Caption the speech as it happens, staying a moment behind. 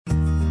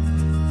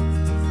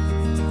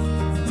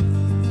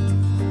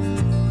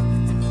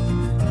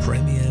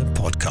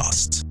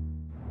podcasts.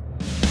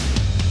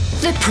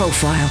 The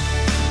Profile.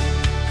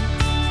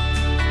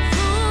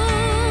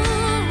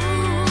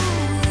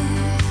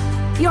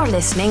 You're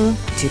listening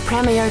to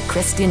Premier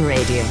Christian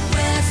Radio.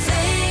 Where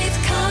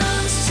faith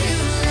comes to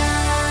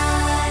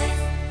life.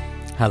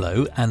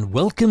 Hello and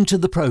welcome to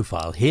The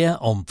Profile here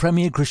on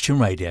Premier Christian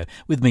Radio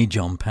with me,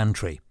 John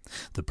Pantry.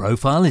 The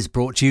Profile is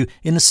brought to you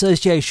in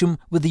association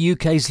with the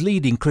UK's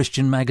leading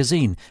Christian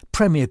magazine,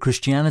 Premier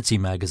Christianity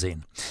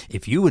magazine.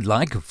 If you would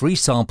like a free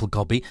sample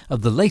copy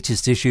of the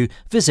latest issue,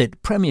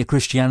 visit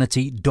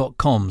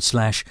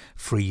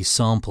premierchristianity.com/free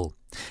sample.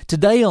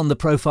 Today on The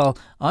Profile,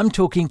 I'm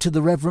talking to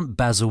the Reverend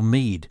Bazil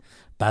Meade.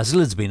 Bazil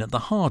has been at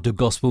the heart of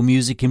gospel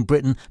music in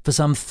Britain for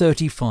some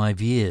 35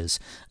 years.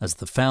 As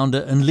the founder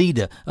and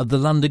leader of the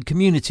London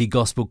Community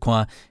Gospel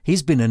Choir,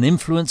 he's been an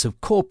influence of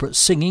corporate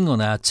singing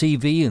on our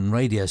TV and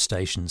radio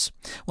stations.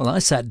 Well, I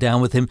sat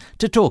down with him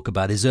to talk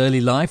about his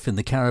early life in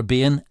the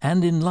Caribbean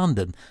and in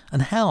London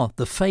and how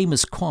the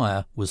famous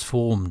choir was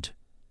formed.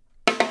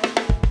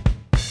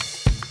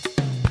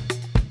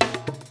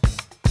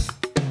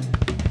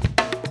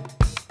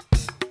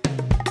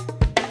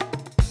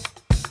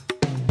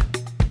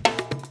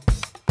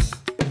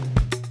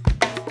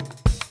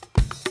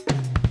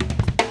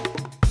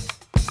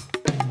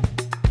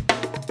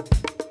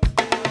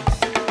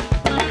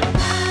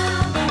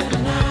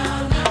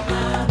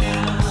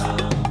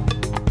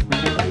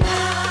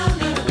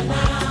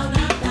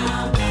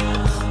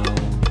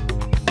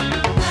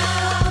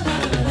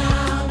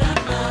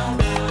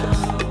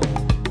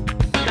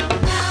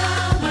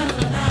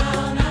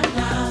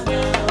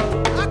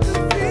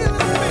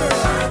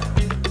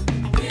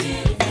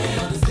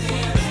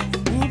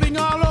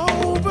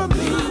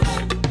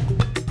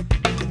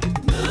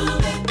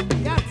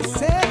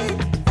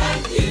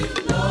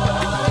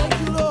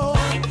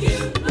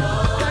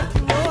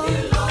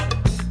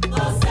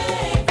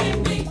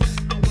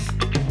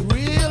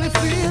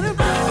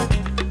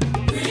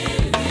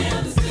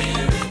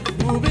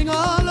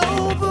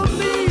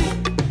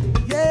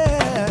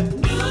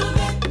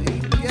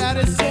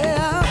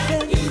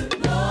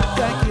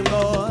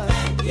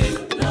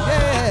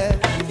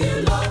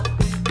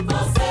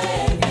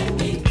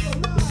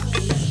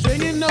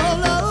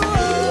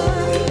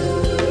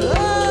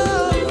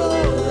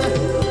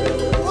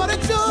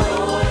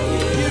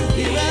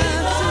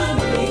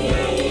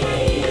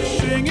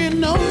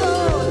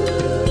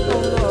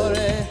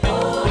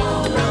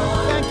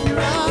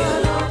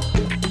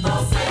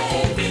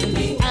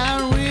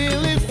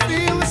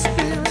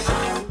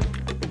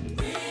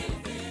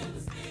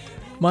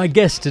 My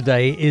guest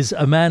today is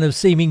a man of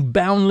seeming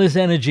boundless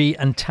energy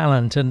and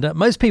talent, and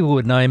most people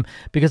would know him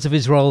because of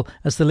his role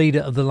as the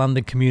leader of the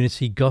London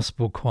Community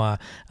Gospel Choir.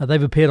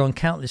 They've appeared on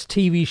countless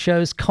TV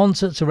shows,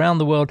 concerts around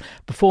the world,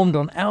 performed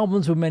on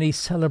albums with many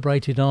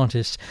celebrated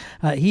artists.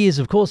 He is,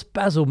 of course,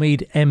 Bazil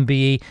Meade,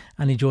 MBE,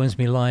 and he joins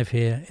me live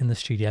here in the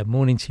studio.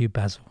 Morning to you,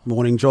 Bazil.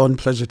 Morning, John.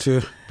 Pleasure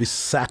to be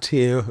sat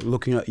here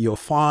looking at your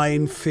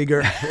fine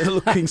figure,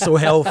 looking so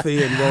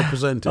healthy and well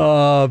presented.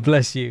 Oh,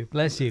 bless you,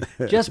 bless you.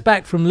 Just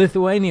back from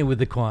Lithuania with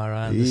the choir,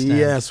 I understand.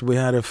 Yes, we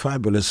had a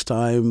fabulous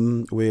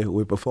time.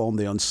 We performed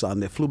there on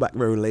Sunday, flew back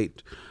very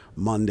late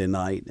Monday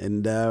night,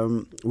 and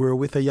we were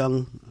with a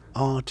young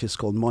artist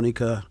called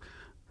Monica,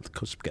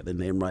 because get the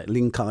name right,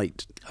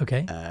 Linkite.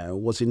 Okay.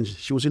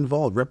 She was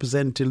involved,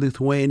 representing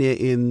Lithuania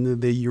in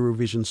the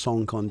Eurovision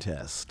Song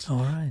Contest. All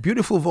right.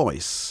 Beautiful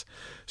voice.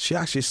 She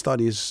actually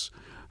studies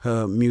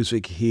her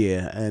music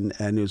here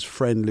and is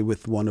friendly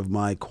with one of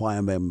my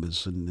choir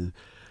members, and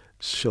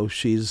so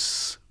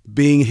she's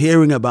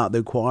hearing about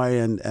the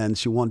choir, and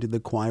she wanted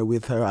the choir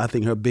with her. I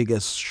think her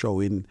biggest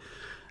show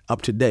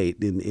up to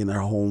date in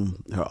her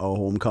home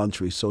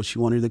country. So she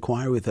wanted the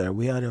choir with her.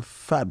 We had a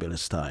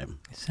fabulous time.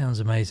 It sounds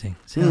amazing.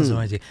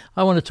 Amazing.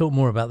 I want to talk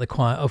more about the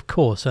choir, of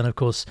course, and of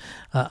course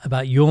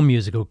about your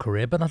musical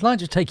career. But I'd like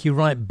to take you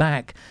right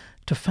back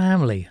to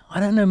family. I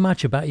don't know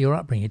much about your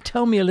upbringing.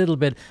 Tell me a little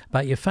bit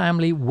about your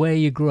family, where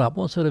you grew up.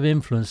 What sort of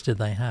influence did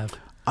they have?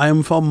 I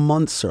am from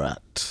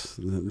Montserrat.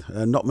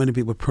 Not many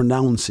people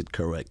pronounce it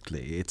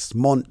correctly. It's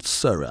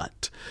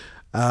Montserrat.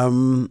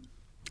 Left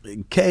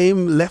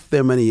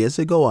there many years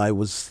ago. I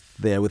was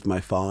there with my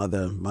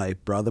father, my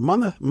brother.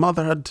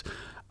 Mother had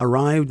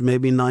arrived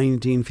maybe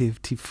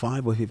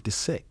 1955 or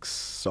 56.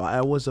 So I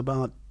was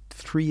about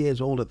 3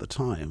 years old at the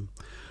time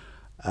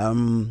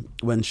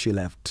when she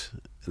left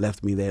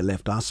me there,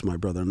 left us, my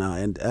brother and I.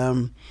 And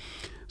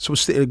so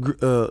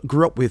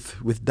grew up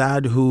with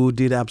Dad, who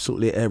did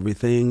absolutely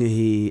everything.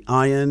 He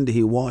ironed,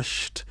 he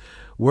washed,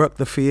 worked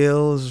the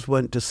fields,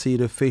 went to see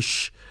the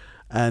fish,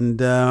 and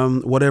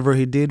whatever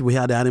he did, we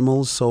had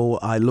animals, so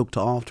I looked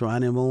after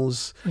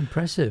animals.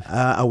 Impressive.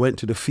 I went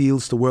to the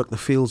fields to work the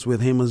fields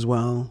with him as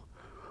well.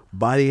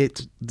 By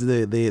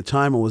the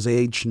time I was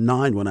age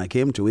 9 when I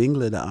came to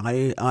England,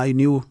 I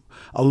knew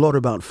a lot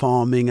about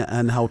farming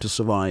and how to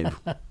survive.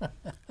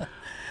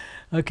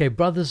 Okay,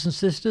 brothers and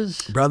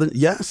sisters?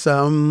 Yes.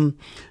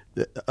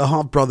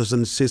 Half brothers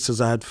and sisters.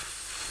 I had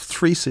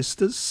 3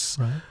 sisters,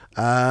 right.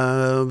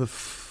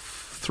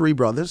 3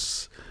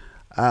 brothers.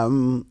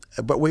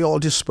 But we all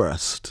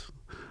dispersed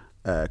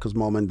because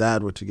mom and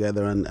dad were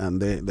together,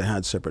 and they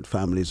had separate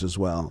families as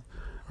well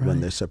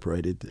when they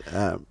separated.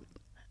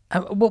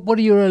 What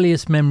are your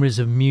earliest memories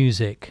of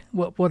music?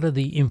 What are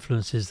the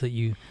influences that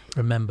you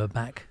remember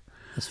back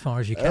as far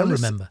as you can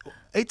remember?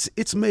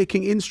 It's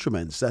making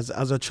instruments.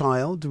 As a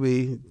child,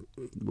 I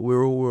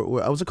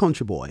was a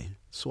country boy,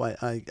 so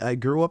I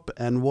grew up,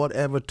 and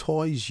whatever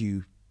toys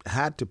you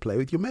had to play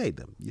with, you made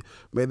them. You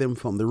made them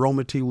from the raw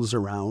materials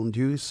around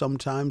you,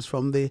 sometimes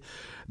from the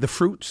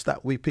fruits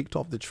that we picked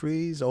off the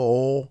trees,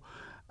 or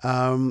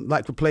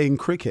like we're playing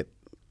cricket.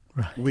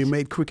 Right. We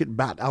made cricket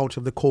bat out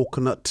of the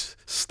coconut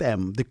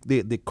stem,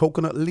 the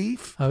coconut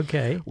leaf.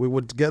 Okay. We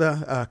would get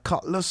a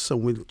cutlass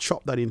and we'd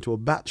chop that into a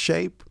bat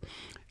shape,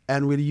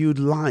 and we'd use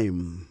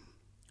lime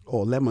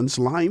or lemons,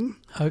 lime,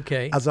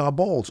 as our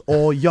balls,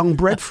 or young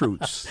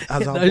breadfruits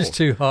as our those balls.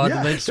 too hard Yeah.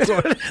 and then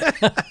score.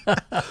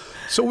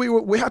 So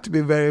we had to be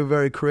very,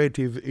 very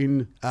creative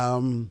in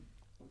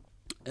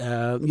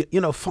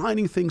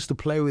finding things to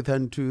play with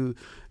and to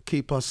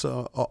keep us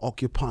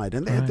occupied.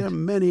 And there are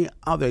many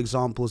other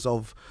examples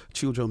of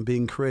children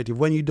being creative.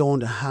 When you don't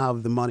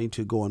have the money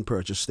to go and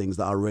purchase things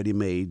that are already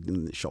made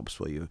in the shops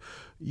for you,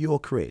 you're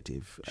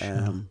creative. Sure.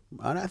 And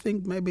I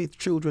think maybe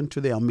children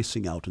today are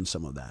missing out on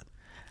some of that.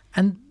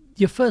 And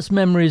your first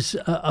memories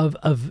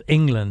of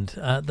England,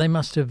 they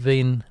must have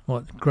been,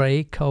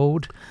 grey,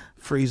 cold?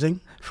 Freezing.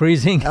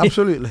 Freezing?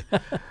 Absolutely.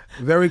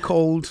 Very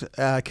cold,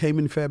 came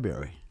in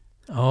February.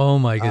 Oh,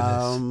 my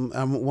goodness.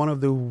 I'm one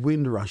of the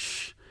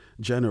Windrush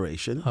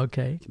generation.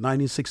 Okay.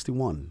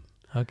 1961.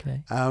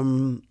 Okay.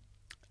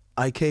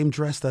 I came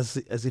dressed as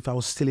if I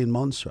was still in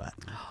Montserrat.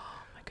 Oh,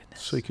 my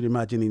goodness. So you can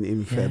imagine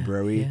in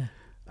February,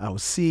 I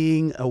was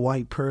seeing a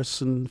white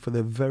person for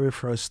the very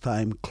first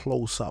time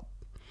close up.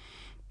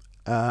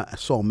 I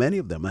saw many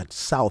of them at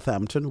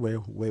Southampton, where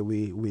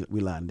we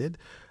landed.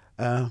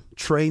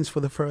 Trains for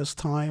the first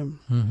time.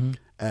 Mm-hmm.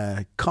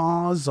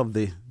 Cars of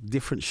the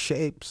different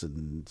shapes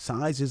and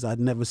sizes I'd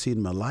never seen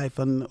in my life,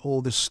 and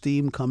all the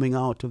steam coming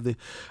out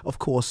of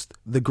course,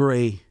 the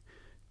grey,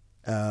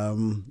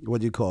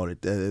 what do you call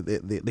it?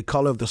 The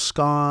color of the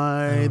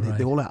sky,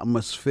 the whole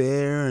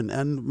atmosphere,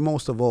 and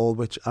most of all,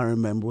 which I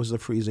remember, was the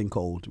freezing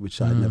cold, which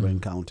I'd never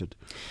encountered.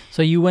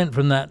 So you went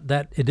from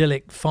that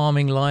idyllic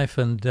farming life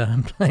and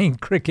playing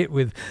cricket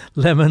with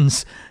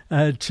lemons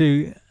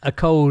to a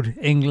cold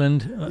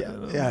England.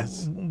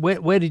 Yes.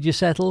 Where did you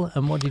settle,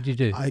 and what did you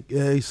do?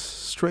 I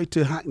straight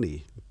to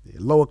Hackney,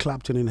 Lower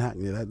Clapton in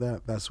Hackney.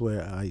 That's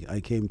where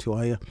I came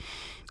to.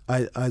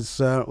 As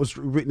was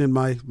written in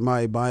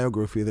my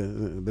biography,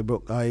 the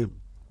book,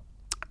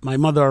 my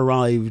mother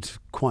arrived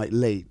quite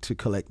late to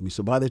collect me.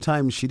 So by the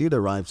time she did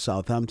arrive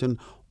Southampton,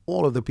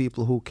 all of the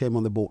people who came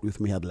on the boat with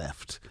me had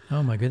left.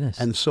 Oh, my goodness.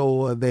 And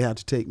so they had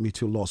to take me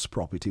to lost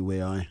property,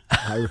 where I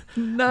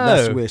No.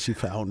 That's where she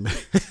found me.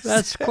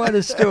 That's quite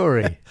a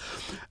story.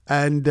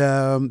 And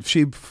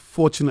she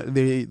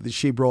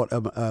brought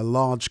a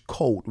large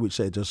coat, which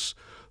they just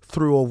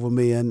threw over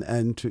me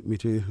and took me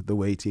to the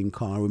waiting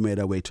car. We made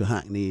our way to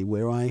Hackney,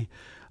 where I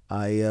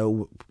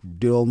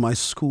did all my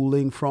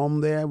schooling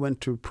from there. Went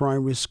to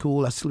primary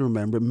school. I still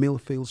remember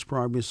Millfields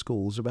Primary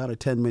School. It's about a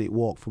 10-minute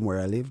walk from where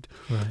I lived.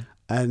 Right.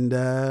 And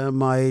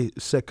my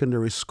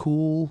secondary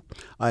school,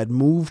 I had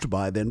moved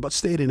by then, but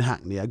stayed in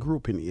Hackney. I grew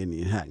up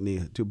in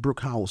Hackney, to Brook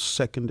House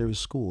Secondary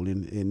School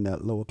in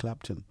Lower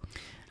Clapton.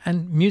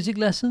 And music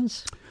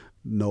lessons?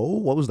 No,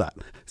 what was that?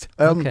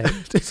 Okay,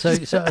 so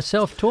a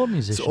self-taught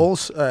musician.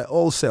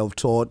 All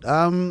self-taught.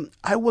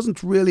 I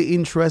wasn't really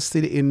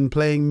interested in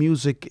playing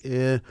music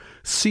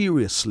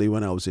seriously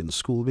when I was in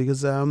school,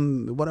 because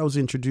what I was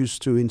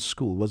introduced to in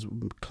school was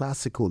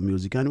classical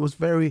music, and it was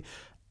very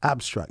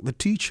abstract. The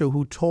teacher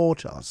who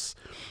taught us,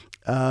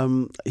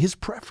 his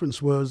preference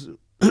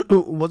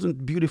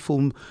wasn't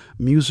beautiful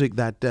music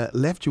that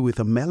left you with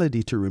a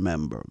melody to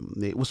remember.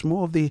 It was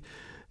more of the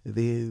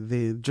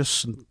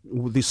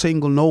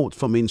single note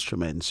from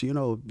instruments.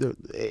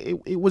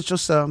 It was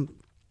just an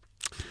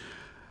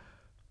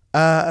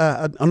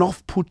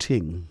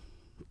off-putting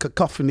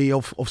cacophony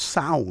of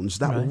sounds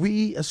that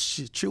we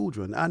as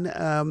children and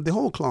the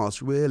whole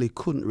class really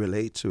couldn't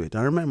relate to it.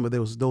 I remember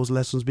those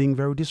lessons being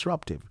very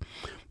disruptive,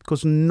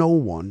 because no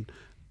one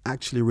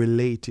actually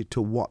related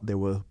to what they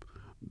were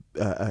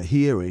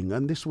hearing,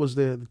 and this was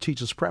the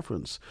teacher's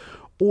preference.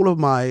 All of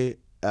my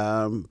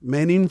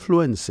main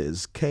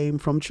influences came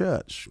from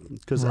church,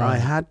 because I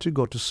had to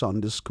go to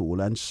Sunday school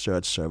and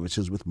church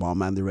services with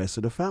mom and the rest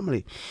of the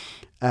family.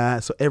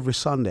 So every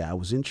Sunday I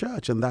was in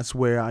church, and that's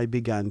where I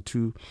began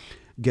to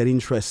get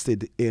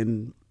interested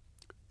in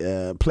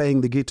playing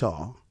the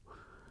guitar.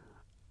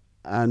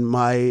 And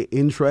my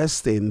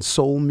interest in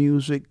soul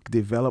music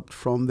developed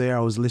from there. I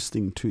was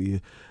listening to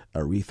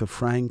Aretha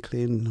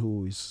Franklin,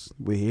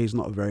 he's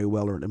not very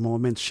well at the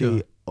moment.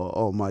 She,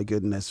 oh my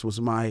goodness, was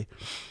my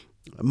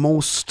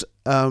most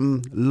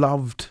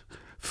loved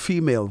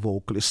female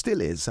vocalist,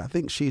 still is. I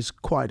think she's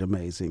quite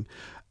amazing.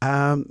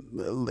 A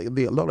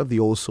lot of the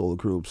old soul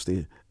groups,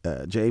 the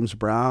James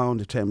Brown,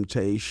 the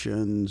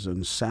Temptations,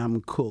 and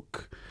Sam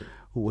Cooke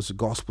who was a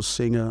gospel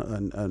singer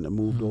and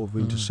moved over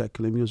into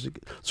secular music.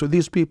 So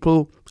these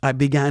people, I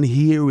began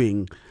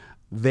hearing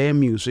their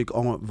music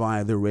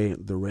via the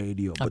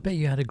radio. I bet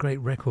you had a great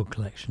record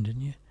collection,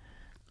 didn't you?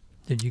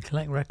 Did you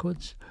collect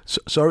records?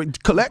 Sorry,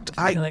 collect?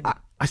 I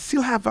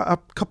still have a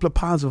couple of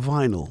pounds of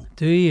vinyl.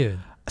 Do you?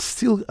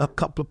 Still a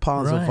couple of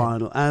pounds of Right.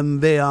 vinyl,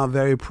 and they are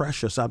very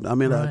precious. I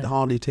mean, Right. I'd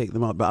hardly take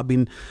them out, but I've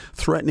been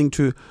threatening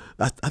to.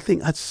 I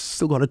think I've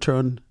still got a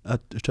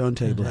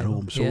turntable at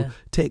home, so Yeah.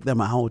 take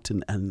them out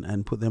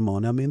and put them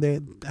on. I mean, they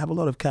have a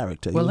lot of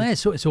character. Well,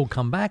 it's all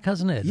come back,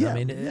 hasn't it? Yeah, I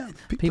mean, yeah.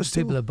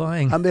 People are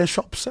buying. and their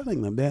shops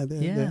selling them.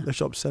 Yeah. They're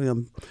shops selling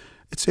them.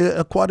 It's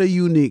quite a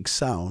unique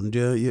sound.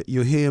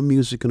 You hear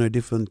music in a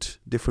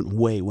different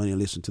way when you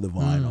listen to the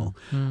vinyl.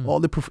 All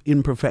the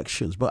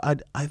imperfections,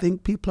 but I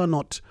think people are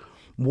not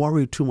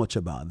worried too much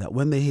about that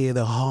when they hear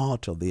the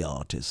heart of the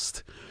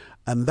artist.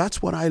 And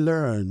that's what I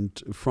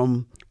learned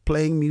from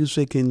playing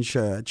music in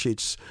church.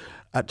 It's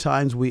at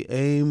times we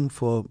aim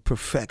for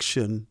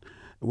perfection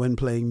when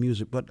playing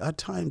music, but at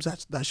times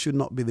that should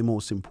not be the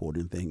most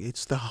important thing.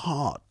 It's the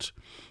heart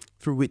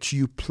through which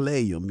you play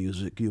your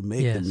music, you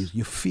make the music,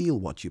 you feel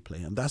what you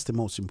play, and that's the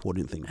most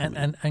important thing for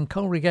me. And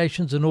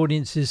congregations and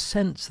audiences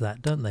sense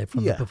that, don't they,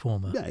 from the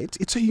performer? Yeah,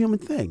 it's a human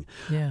thing.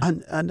 Yeah.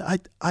 And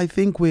I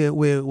think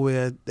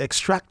we're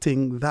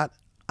extracting that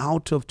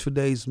out of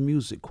today's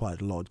music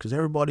quite a lot, because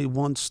everybody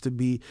wants to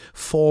be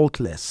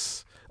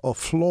faultless or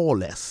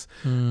flawless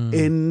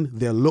in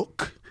their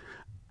look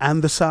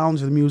and the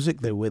sounds of the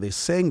music, the way they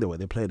sing, the way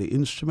they play the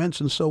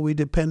instruments, and so we're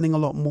depending a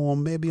lot more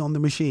maybe on the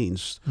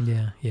machines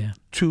Yeah.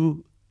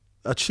 to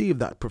achieve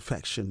that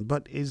perfection.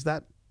 But is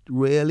that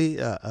really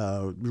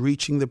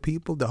reaching the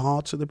people, the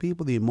hearts of the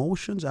people, the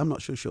emotions? I'm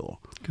not so sure.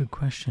 Good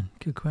question.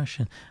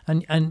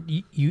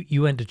 And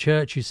you went to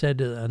church, you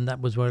said, and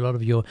that was where a lot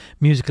of your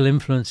musical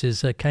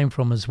influences came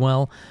from as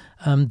well.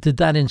 Did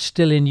that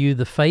instill in you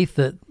the faith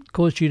that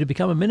caused you to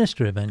become a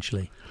minister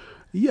eventually?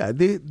 Yeah,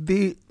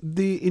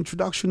 the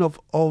introduction of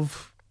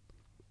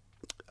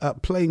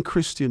playing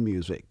Christian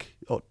music,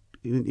 or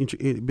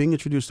being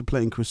introduced to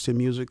playing Christian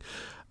music,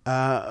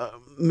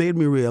 made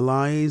me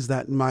realize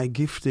that my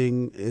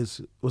gifting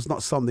was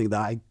not something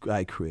that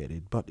I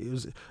created, but it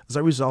was as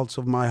a result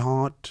of my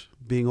heart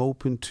being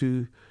open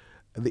to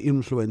the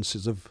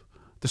influences of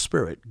the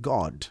Spirit,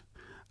 God.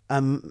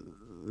 And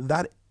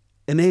that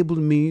enabled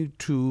me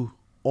to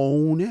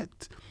own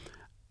it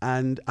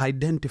and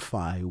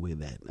identify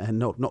with it and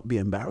not be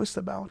embarrassed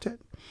about it,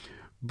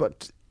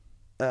 but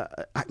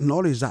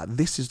acknowledge that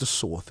this is the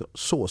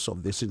source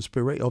of this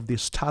inspiration, of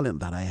this talent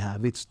that I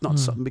have. It's not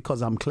something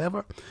because I'm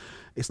clever.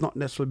 It's not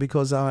necessarily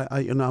because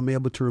I'm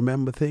able to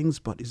remember things,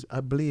 but I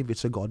believe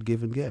it's a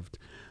God-given gift.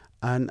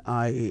 And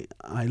I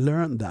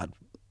learned that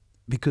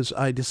because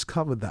I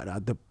discovered that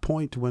at the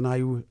point when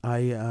I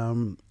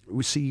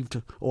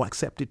received or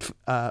accepted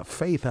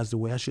faith as the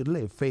way I should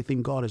live, faith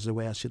in God as the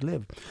way I should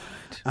live.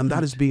 And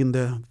that has been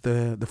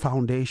the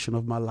foundation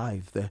of my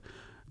life, the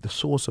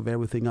source of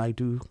everything I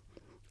do.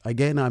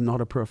 Again, I'm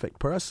not a perfect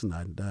person,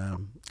 and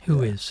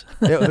Who is?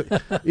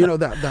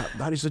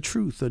 that is the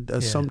truth.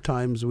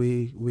 Sometimes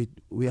we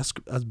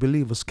as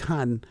believers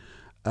can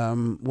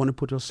want to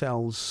put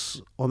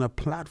ourselves on a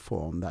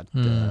platform that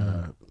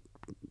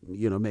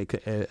make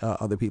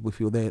other people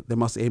feel they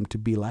must aim to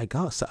be like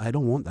us. I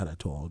don't want that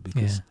at all,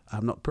 because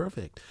I'm not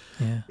perfect.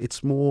 Yeah.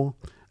 It's more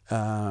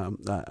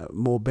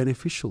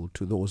beneficial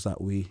to those that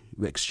we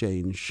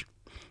exchange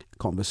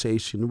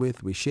conversation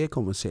with, we share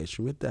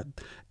conversation with, that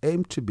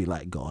aim to be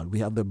like God. We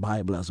have the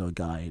Bible as our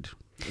guide.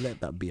 Let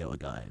that be our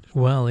guide.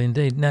 Well,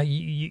 indeed. Now,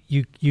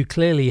 you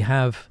clearly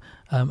have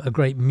a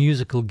great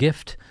musical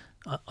gift,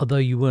 although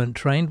you weren't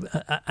trained,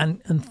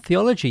 and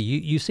theology.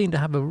 You seem to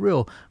have a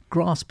real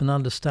grasp and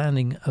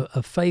understanding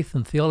of faith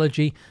and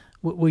theology.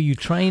 Were you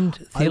trained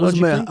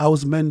theologically? I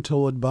was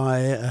mentored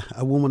by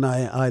a woman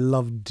I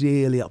love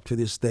dearly up to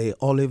this day,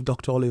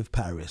 Dr. Olive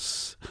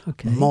Paris,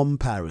 Mom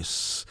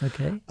Paris.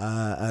 Okay.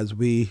 As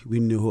we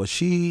knew her,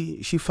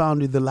 she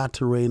founded the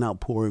Latter Rain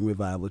Outpouring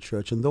Revival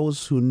Church, and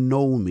those who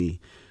know me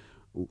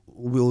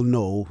will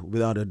know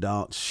without a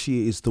doubt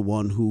she is the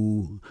one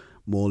who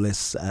more or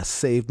less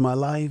saved my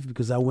life,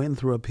 because I went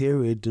through a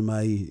period in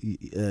my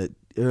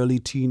early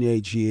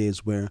teenage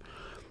years where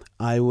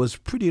I was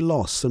pretty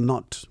lost and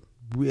not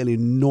really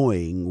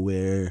knowing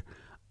where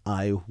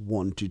I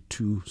wanted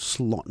to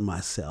slot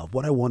myself,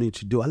 what I wanted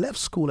to do. I left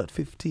school at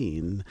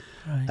 15.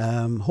 Right.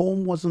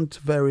 Home wasn't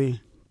it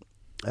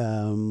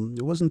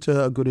wasn't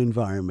a good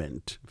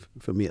environment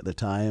for me at the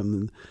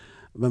time.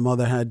 My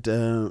mother had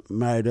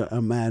married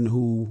a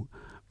man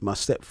my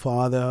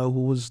stepfather,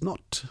 who was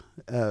not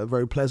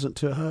very pleasant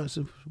to her,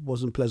 so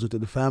wasn't pleasant to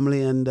the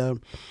family. And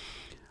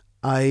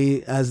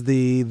I, as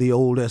the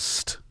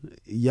oldest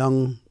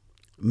young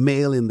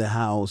male in the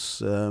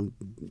house,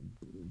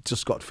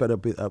 just got fed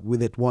up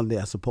with it one day,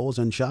 I suppose,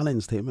 and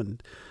challenged him,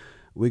 and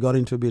we got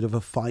into a bit of a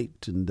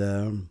fight,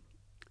 and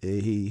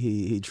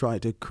he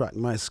tried to crack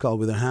my skull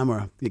with a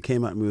hammer. He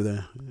came at me with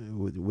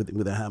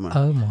a hammer.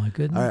 Oh my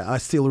goodness! I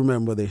still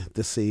remember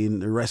the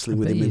scene, wrestling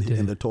with him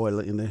in the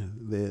toilet, in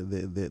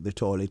the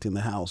toilet in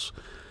the house.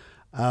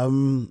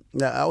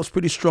 I was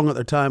pretty strong at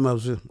the time. I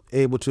was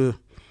able to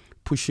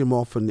push him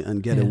off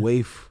and get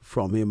away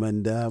from him,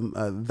 and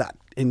that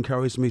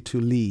encouraged me to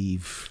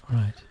leave.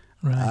 Right.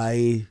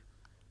 I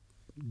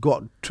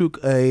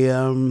took a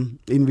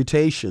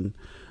invitation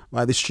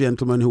by this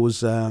gentleman who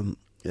was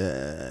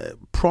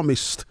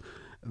promised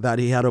that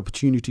he had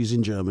opportunities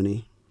in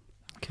Germany.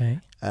 Okay.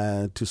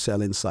 To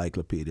sell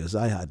encyclopedias.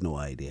 I had no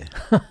idea.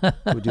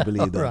 Would you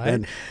believe that? Right.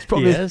 And it's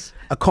probably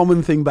a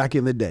common thing back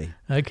in the day.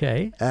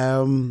 Okay.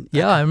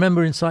 I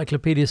remember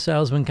encyclopedia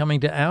salesmen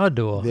coming to our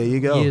door. There you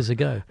go. Years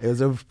ago. It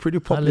was a pretty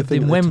popular I lived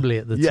thing in Wembley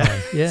at the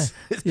time.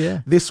 Yeah.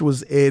 This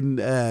was in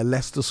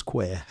Leicester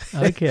Square.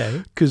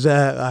 Okay. Because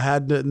I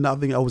had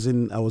nothing. I was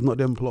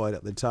not employed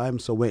at the time,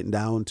 so went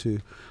down to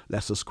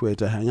Leicester Square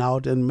to hang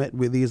out and met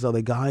with these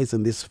other guys.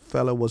 And this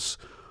fellow was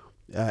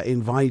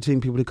inviting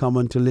people to come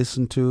and to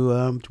listen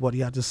to what he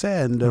had to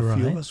say, and a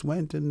few of us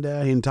went, and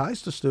he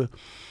enticed us to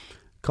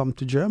come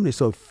to Germany.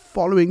 So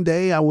following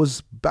day, I was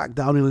back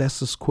down in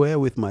Leicester Square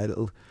with my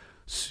little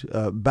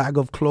bag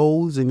of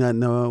clothes and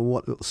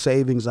what little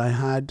savings I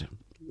had,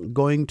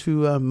 going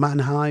to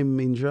Mannheim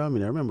in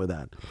Germany. I remember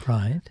that.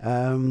 Right.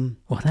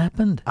 What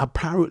happened?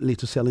 Apparently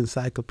to sell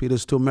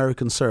encyclopedias to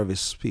American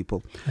service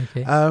people.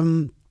 Okay.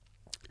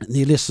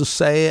 Needless to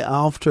say,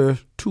 after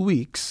 2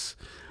 weeks,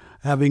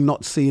 having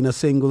not seen a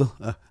single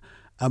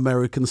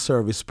American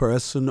service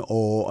person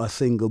or a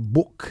single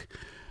book,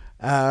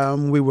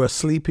 we were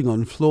sleeping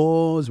on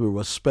floors. We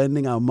were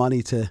spending our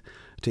money to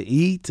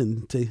eat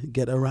and to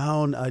get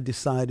around. I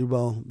decided,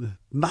 well,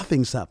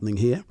 nothing's happening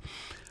here.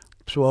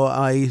 So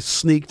I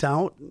sneaked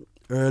out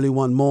early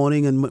one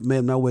morning and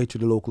made my way to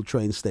the local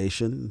train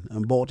station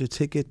and bought a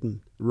ticket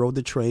and rode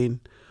the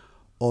train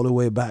all the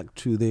way back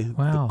to the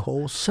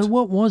coast. So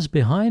what was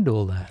behind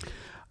all that?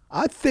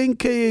 I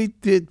think I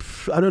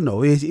don't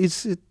know.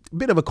 It's a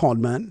bit of a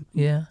con man.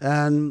 Yeah.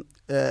 And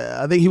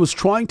I think he was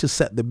trying to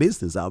set the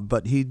business up,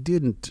 but he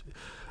didn't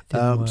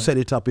set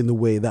it up in the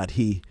way that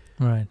he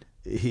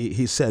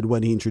said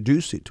when he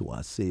introduced it to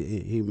us.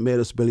 He made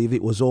us believe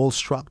it was all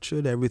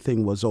structured,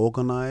 everything was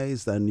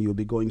organized, and you'll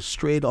be going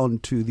straight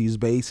onto these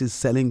bases,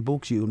 selling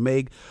books. You'll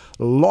make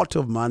a lot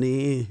of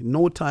money,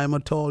 no time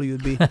at all.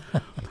 You'd be,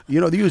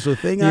 the usual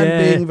thing.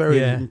 And being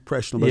very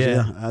impressionable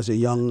as a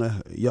young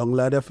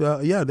lad.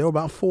 There were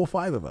about 4 or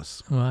 5 of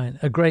us. Right,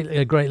 a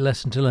great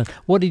lesson to learn.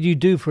 What did you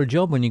do for a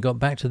job when you got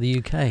back to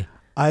the UK?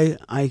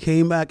 I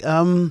came back.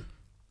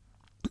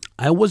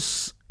 I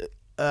was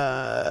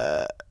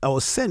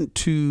sent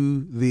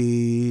to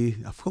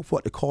I forgot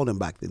what they called them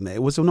back then.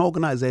 It was an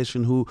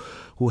organization who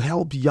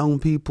helped young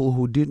people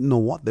who didn't know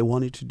what they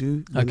wanted to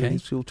do. Okay.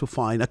 To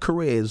find a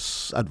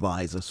careers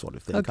advisor sort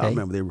of thing. Okay. I can't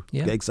remember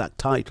the exact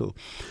title.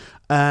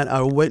 And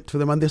I went to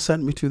them, and they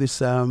sent me to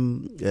this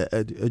an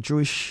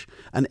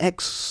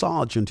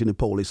ex-sergeant in the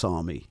police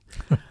army.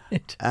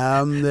 Right.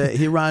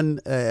 He ran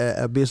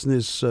a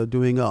business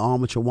doing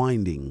armature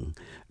winding,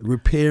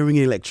 repairing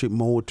electric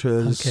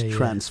motors,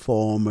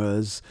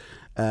 transformers,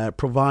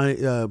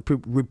 prepared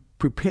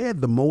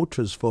the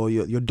motors for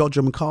your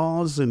Dodgem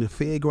cars in the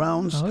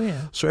fairgrounds. Oh,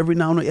 yeah. So every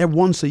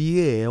once a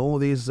year, all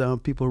these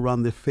people who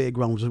run the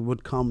fairgrounds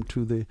would come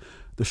to the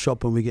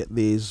shop, and we get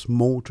these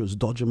motors,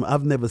 Dodgem.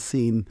 I've never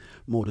seen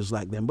motors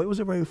like them, but it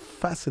was a very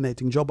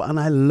fascinating job, and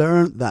I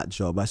learned that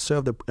job. I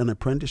served an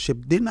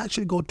apprenticeship. Didn't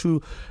actually go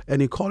to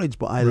any college,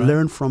 but I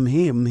learned from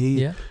him.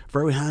 He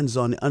very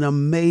hands-on, an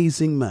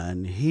amazing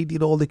man. He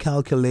did all the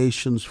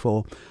calculations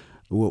for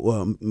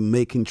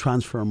making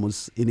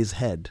transformers in his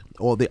head,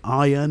 all the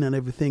iron and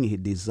everything. He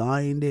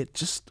designed it,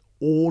 just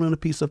all on a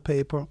piece of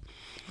paper.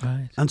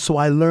 Right. And so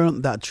I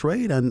learned that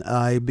trade, and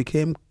I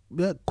became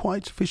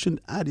quite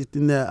efficient at it.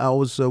 I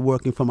was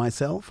working for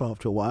myself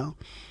after a while.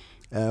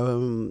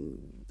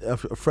 A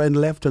friend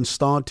left and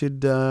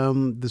started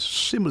this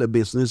similar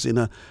business in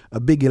a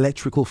big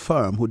electrical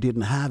firm who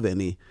didn't have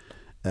any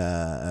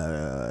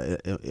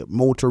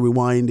motor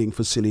rewinding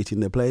facility in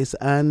the place,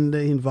 and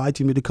he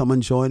invited me to come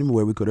and join him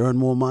where we could earn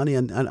more money,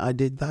 and I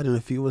did that, and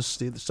a few was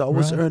so I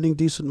was earning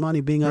decent money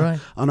being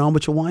an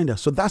armature winder.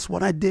 So that's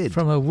what I did.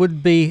 From a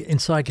would-be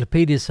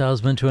encyclopedia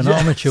salesman to an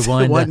armature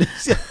winder.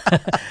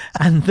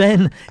 And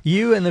then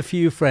you and a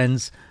few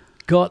friends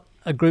got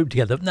a group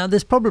together. Now,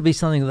 there's probably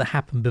something that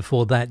happened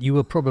before that. You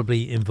were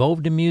probably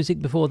involved in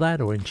music before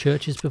that, or in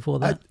churches before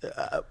that?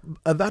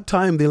 At that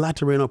time, the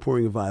Latter-rain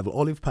Outpouring Revival,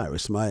 Olive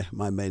Paris, my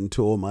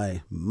mentor,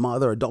 my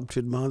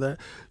adopted mother,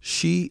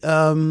 she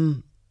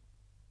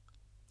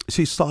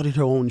started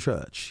her own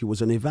church. She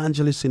was an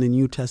evangelist in the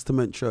New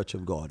Testament Church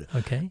of God.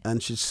 Okay.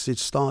 And she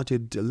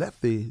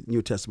left the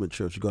New Testament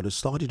Church of God and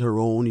started her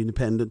own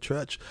independent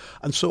church.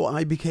 And so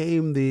I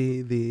became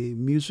the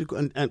musical,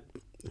 and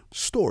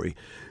story.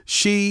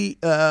 She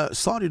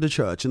started a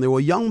church, and there were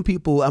young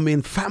people. I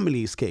mean,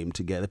 families came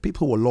together.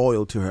 People were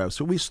loyal to her.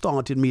 So we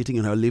started meeting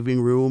in her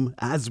living room,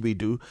 as we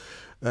do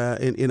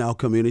in our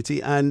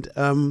community. And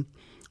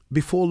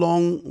before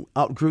long,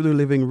 outgrew the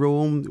living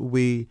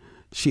room.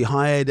 She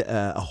hired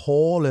a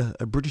hall,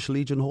 a British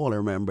Legion hall, I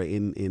remember,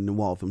 in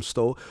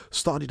Walthamstow.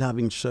 Started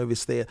having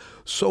service there.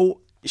 So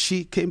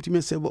she came to me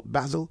and said, well,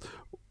 Bazil,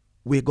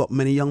 we've got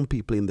many young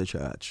people in the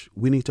church.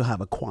 We need to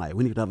have a choir.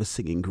 We need to have a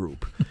singing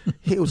group.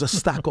 Here was a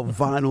stack of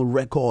vinyl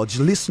records.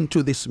 Listen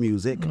to this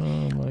music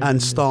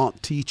and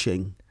start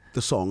teaching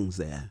the songs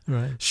there.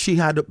 Right. She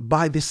had,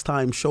 by this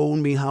time,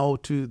 shown me how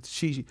to,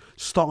 she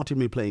started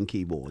me playing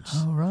keyboards.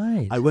 Oh,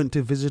 right. I went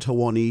to visit her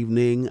one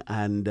evening,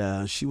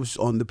 and she was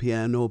on the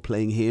piano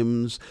playing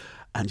hymns.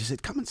 And she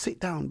said, come and sit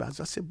down, Baz.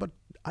 I said, but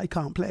I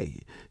can't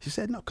play. She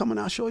said, no, come and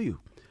I'll show you.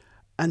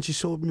 And she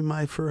showed me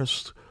my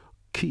first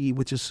key,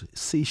 which is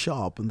C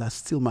sharp, and that's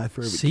still my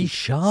favorite. C key.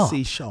 sharp.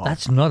 C sharp.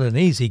 That's not an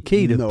easy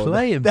key to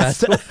play in,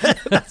 Bazil.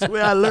 That's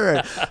where I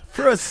learned.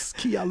 First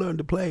key I learned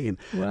to play in.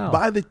 Wow.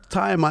 By the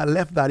time I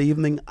left that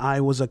evening,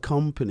 I was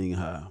accompanying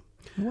her.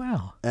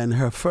 Wow. And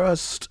her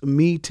first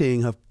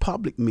meeting, her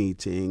public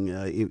meeting,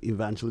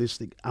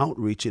 evangelistic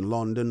outreach in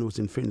London, was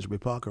in Finsbury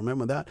Park. I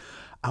remember that.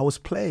 I was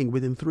playing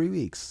within 3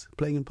 weeks,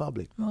 playing in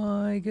public.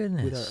 My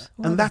goodness.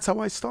 And that's how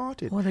I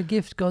started. What a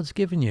gift God's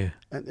given you.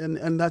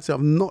 And that's, I've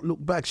not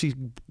looked back. She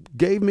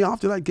gave me,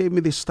 after that, gave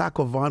me this stack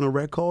of vinyl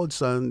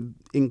records, and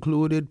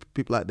included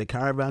people like The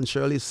Caravan,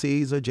 Shirley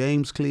Caesar,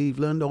 James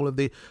Cleveland, all of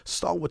the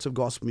stalwarts of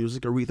gospel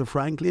music, Aretha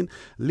Franklin.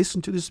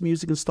 Listen to this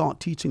music and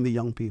start teaching the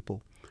young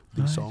people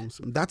these songs.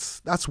 And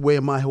that's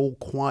where my whole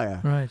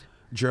choir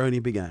journey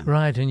began.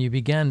 Right, and you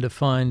began to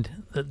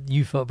find that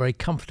you felt very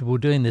comfortable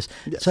doing this.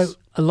 Yes. So,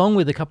 along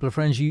with a couple of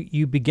friends,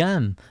 you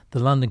began the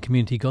London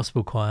Community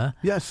Gospel Choir.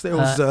 Yes, there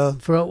was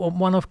for a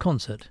one-off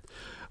concert.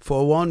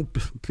 For one,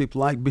 people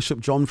like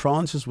Bishop John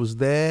Francis was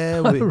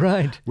there.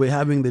 Right. We're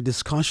having the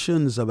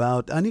discussions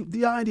about, and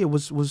the idea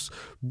was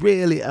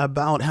really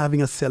about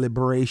having a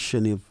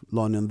celebration of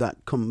London that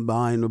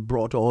combined,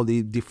 brought all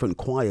the different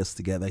choirs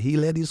together. He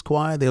led his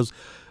choir. There was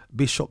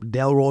Bishop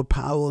Delroy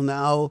Powell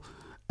now,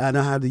 and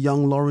I had the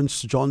young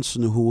Lawrence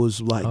Johnson, who was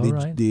like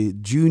the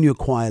junior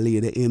choir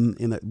leader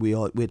we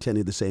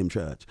attended the same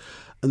church.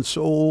 And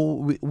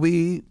so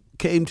we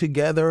came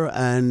together,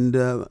 and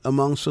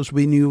amongst us,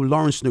 we knew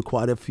Lawrence knew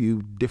quite a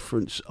few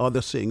different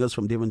other singers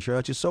from different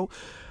churches. So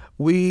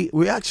we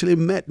actually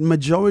met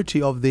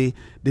majority of the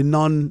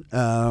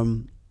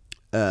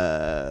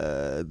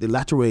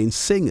latter rain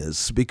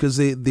singers, because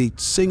the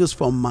singers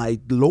from my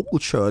local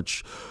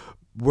church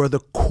were the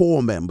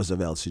core members of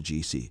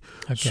LCGC.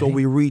 Okay. So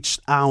we reached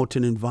out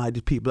and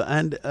invited people.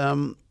 And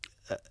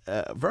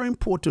a very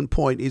important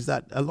point is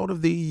that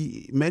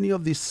many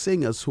of these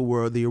singers who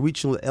were the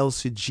original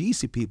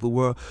LCGC people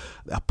were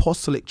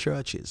apostolic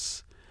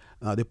churches.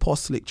 The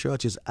apostolic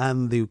churches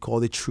and they call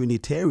the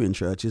Trinitarian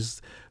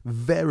churches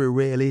very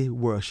rarely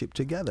worshiped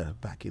together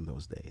back in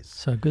those days.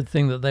 So a good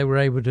thing that they were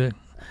able to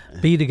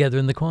be together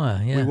in the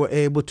choir. Yeah. We were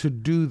able to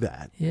do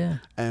that. Yeah.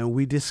 And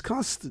we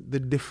discussed the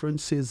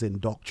differences in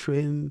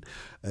doctrine.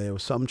 There were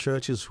some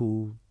churches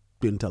who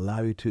didn't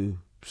allow you to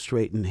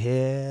straighten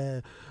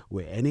hair,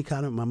 wear any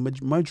kind of,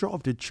 majority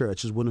of the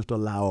churches wouldn't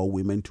allow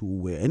women to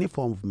wear any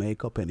form of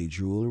makeup, any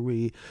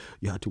jewelry.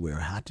 You had to wear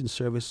a hat in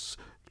service,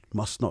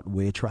 must not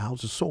wear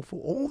trousers, so for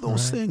all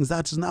those things.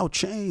 That's now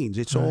changed.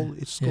 It's all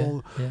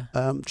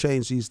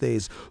changed these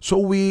days. So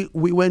we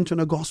went on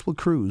a gospel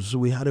cruise.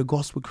 We had a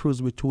gospel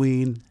cruise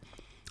between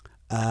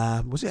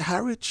was it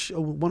Harwich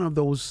or one of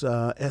those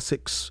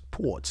Essex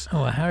ports?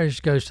 Oh,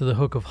 Harwich goes to the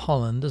Hook of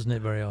Holland, doesn't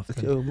it, very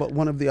often?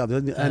 One of the other,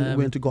 and we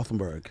went to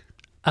Gothenburg.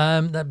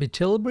 That'd be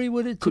Tilbury,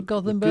 would it, to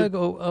Gothenburg?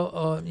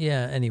 Or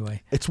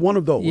anyway. It's one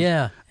of those.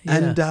 Yeah.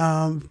 And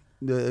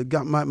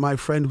my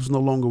friend who's no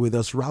longer with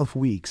us, Ralph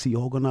Weeks, he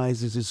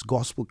organizes this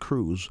gospel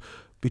cruise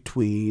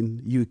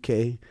between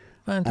UK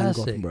and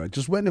Gothenburg.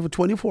 Just went there for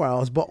 24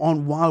 hours, but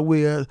while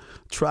we're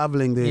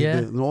traveling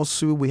the North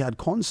Sea, we had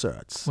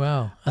concerts.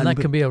 Wow. And that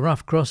can be a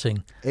rough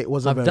crossing. It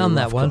was I've done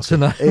that once,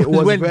 crossing. and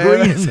I went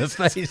green in the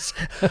face.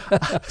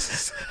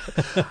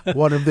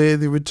 One of the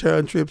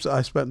return trips,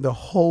 I spent the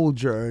whole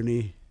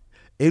journey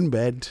in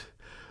bed,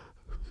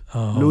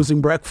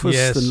 losing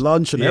breakfast and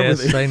lunch and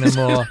everything. Say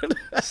no more.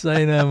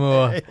 Say no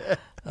more.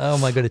 Oh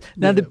my goodness!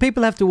 Now, do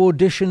people have to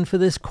audition for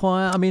this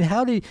choir? I mean,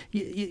 how do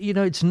you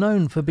know? It's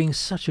known for being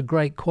such a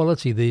great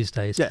quality these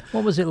days. Yeah.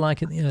 What was it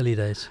like in the early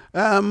days?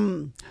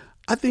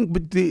 I think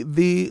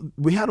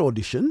we had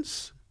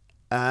auditions,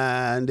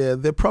 and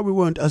they probably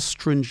weren't as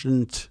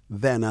stringent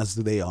then as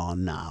they are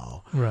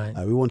now. Right.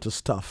 We weren't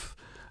as tough.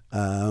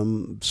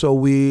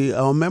 So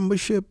our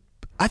membership,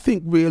 I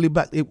think, really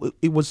back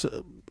it was.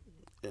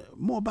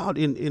 More about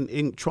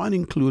in trying to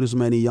include as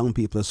many young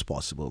people as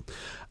possible.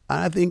 And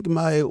I think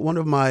one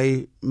of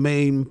my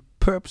main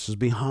purposes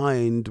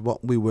behind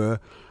what we were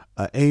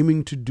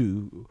aiming to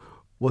do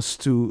was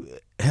to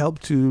help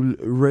to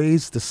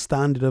raise the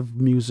standard of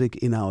music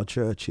in our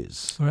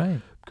churches.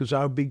 Right. because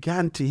I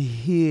began to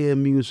hear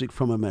music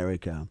from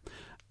America,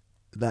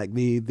 like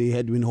the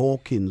Edwin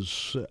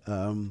Hawkins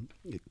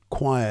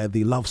choir,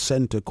 the Love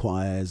Center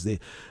choirs,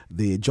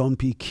 the John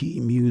P. Key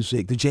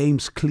music, the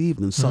James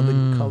Cleveland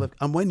Southern Color.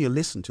 And when you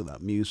listen to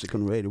that music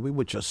on radio, we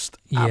were just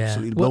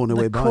absolutely blown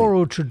away by it. The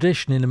choral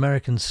tradition in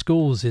American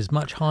schools is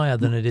much higher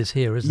than it is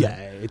here, isn't it?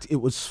 Yeah,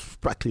 it was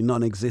practically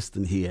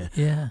non-existent here.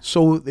 Yeah.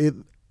 So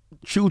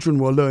children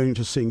were learning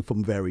to sing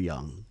from very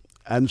young.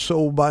 And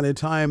so by the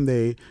time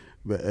they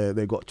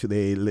got to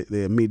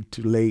their mid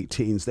to late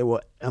teens, they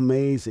were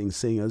amazing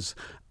singers.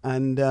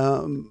 And,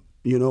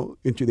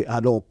 into the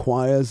adult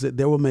choirs,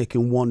 they were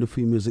making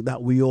wonderful music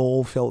that we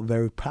all felt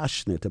very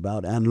passionate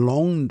about and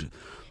longed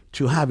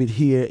to have it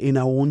here in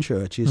our own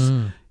churches.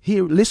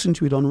 Here, listen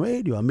to it on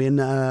radio. I mean,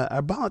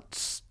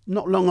 about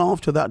not long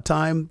after that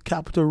time,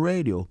 Capital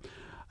Radio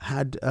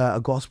had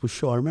a gospel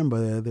show. I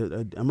remember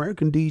the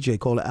American DJ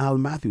called Al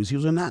Matthews. He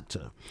was an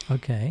actor.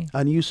 Okay.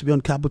 And he used to be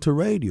on Capital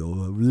Radio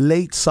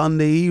late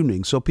Sunday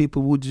evening. So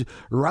people would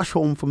rush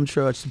home from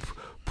church to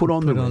put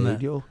on the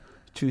radio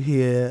to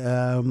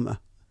hear...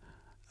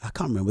 I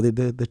can't remember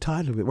the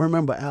title of it. I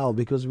remember Al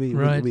because we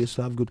used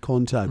to have good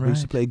contact. Right. We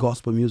used to play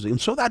gospel music.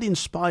 And so that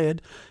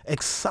inspired,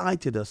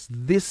 excited us.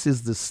 This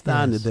is the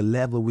standard, the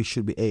level we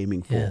should be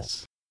aiming for.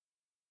 Yes.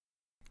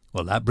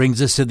 Well, that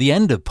brings us to the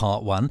end of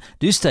part one.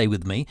 Do stay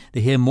with me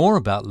to hear more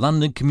about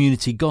London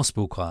Community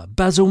Gospel Choir,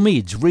 Bazil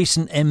Meade's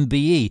recent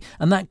MBE,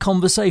 and that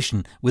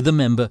conversation with a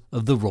member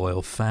of the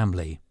royal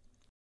family.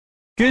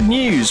 Good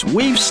news!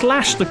 We've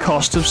slashed the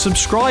cost of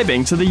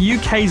subscribing to the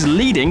UK's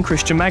leading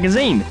Christian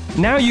magazine.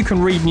 Now you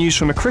can read news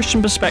from a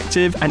Christian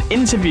perspective and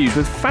interviews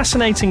with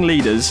fascinating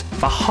leaders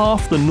for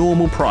half the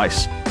normal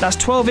price. That's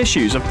 12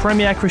 issues of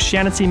Premier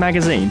Christianity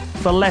magazine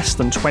for less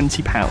than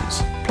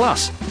 £20.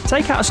 Plus,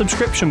 take out a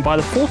subscription by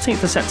the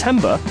 14th of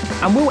September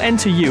and we'll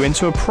enter you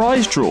into a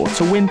prize draw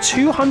to win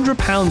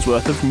 £200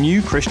 worth of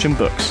new Christian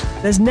books.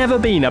 There's never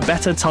been a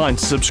better time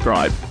to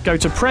subscribe. Go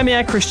to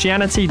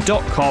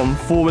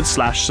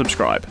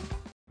premierchristianity.com/subscribe.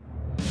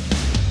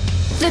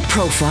 The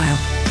Profile.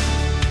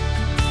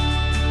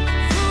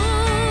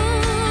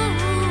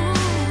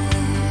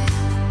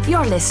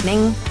 You're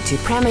listening to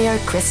Premier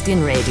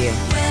Christian Radio.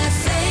 Where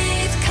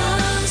faith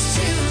comes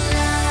to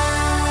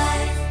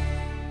life.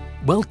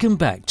 Welcome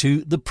back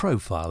to The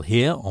Profile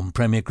here on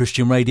Premier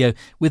Christian Radio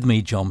with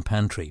me, John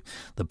Pantry.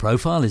 The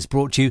Profile is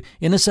brought to you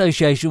in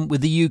association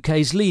with the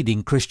UK's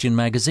leading Christian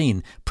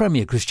magazine,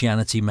 Premier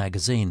Christianity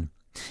magazine.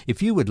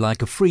 If you would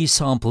like a free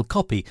sample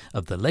copy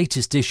of the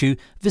latest issue,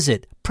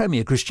 visit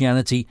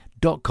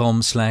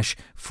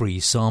premierchristianity.com/free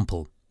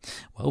sample.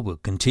 Well, we'll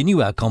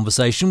continue our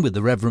conversation with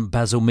the Reverend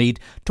Bazil Meade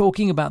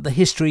talking about the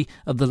history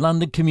of the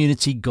London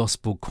Community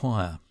Gospel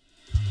Choir.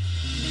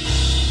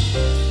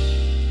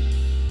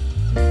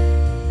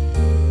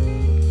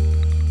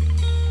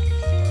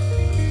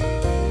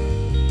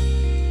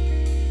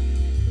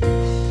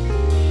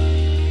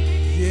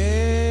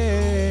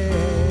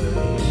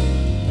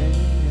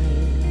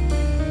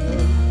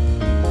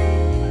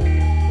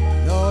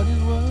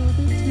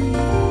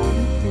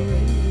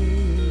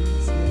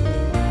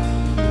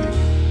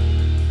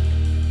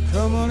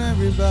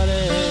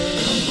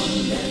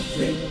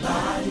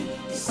 Everybody,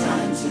 it's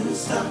time to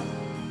stop.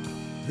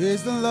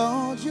 Praise the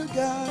Lord your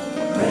God.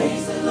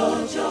 Praise the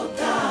Lord your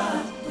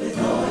God with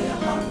all your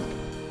heart.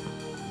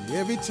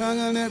 Every tongue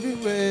and every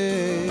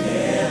way.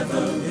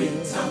 Every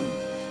tongue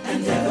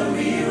and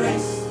every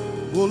race.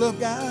 All of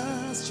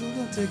God's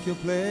children take your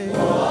place.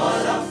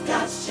 All of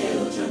God's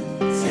children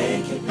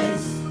take your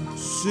place.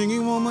 Sing it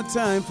one more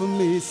time for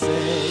me,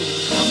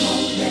 say. Come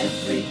on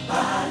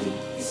everybody,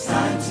 it's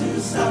time to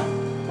stop.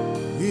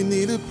 You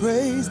need to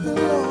praise the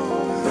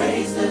Lord.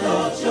 Praise the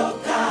Lord your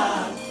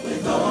God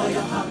with all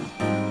your heart.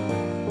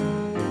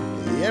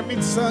 Every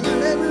tongue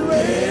and every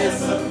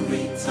race.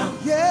 Every tongue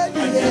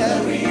and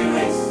every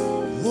race.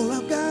 All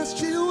of God's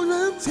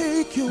children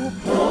take your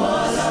place.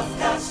 All of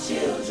God's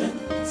children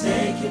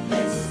take your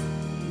place.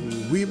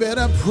 We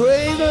better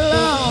praise the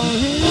Lord.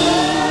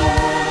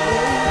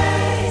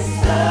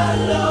 Praise the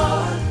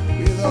Lord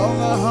with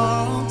all our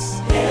hearts.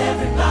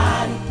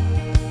 Everybody,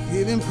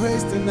 give him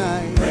praise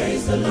tonight.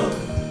 Praise the Lord.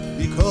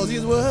 Because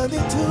he's worthy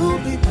to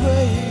be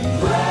praised.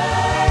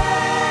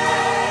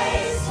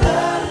 Praise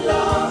the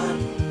Lord.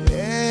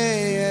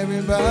 Hey,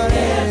 everybody.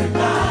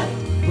 Everybody.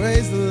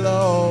 Praise the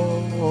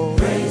Lord.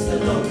 Praise the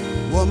Lord.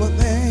 One more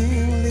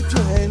thing, lift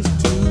your hands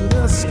to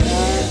the sky.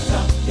 Lift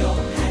up your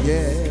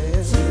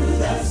hands to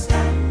the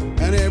sky.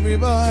 And every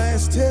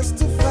voice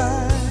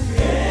testify.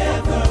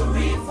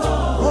 Every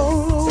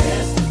voice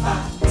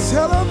testify.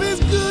 Tell of his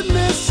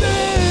goodness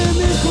and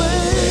his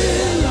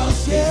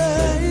grace.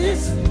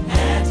 Yes.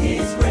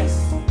 His grace.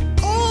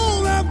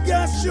 All of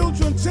God's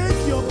children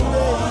take your place.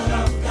 All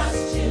of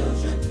God's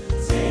children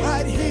take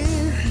right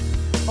here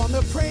on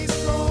the praise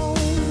throne.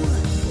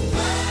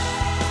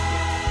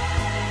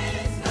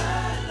 Praise the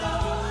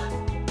Lord.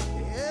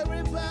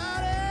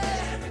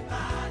 Everybody,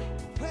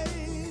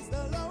 praise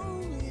the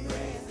Lord.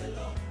 Praise the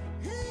Lord.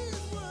 He's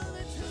worthy.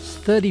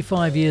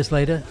 35 years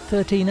later,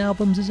 13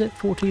 albums, is it?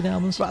 14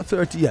 albums? About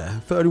 30, yeah.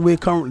 30. We're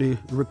currently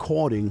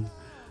recording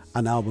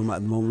an album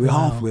at the moment. We're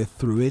halfway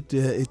through it.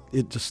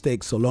 It just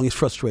takes so long. It's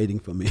frustrating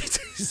for me.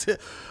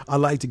 I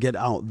like to get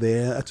out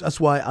there.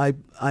 That's why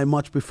I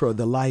much prefer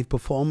the live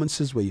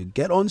performances where you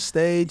get on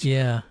stage.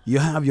 Yeah. You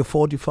have your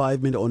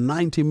 45 minutes or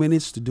 90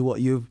 minutes to do what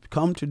you've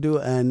come to do,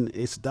 and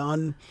it's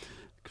done.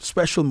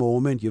 Special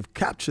moment. You've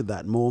captured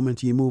that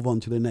moment. You move on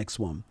to the next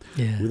one.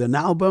 Yeah. With an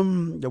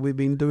album that we've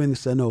been doing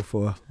this, I know,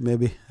 for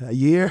maybe a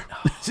year.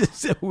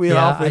 We're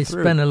Yeah, halfway I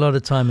through. spend a lot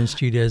of time in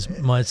studios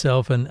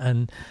myself, and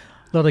a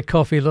lot of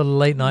coffee, a lot of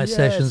late night Yes,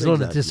 sessions, a lot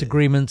of exactly.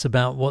 disagreements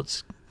about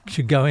what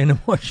should go in and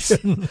what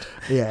shouldn't.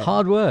 Yeah.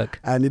 Hard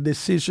work. And the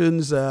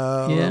decisions,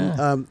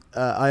 I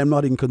am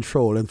not in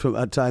control. And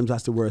at times,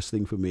 that's the worst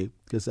thing for me,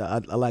 because I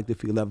like to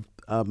feel that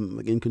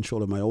I'm in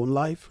control of my own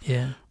life.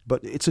 Yeah.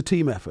 But it's a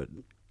team effort.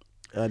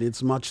 And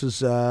it's much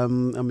as,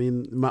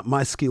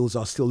 my skills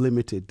are still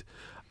limited.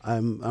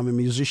 I'm a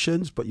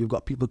musician, but you've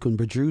got people who can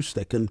produce,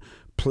 they can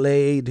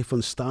play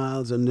different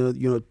styles. And,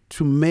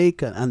 to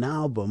make an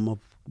album of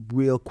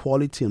real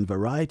quality and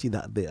variety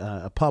that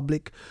the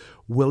public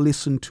will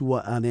listen to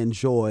and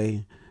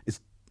enjoy,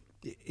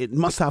 it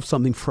must have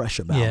something fresh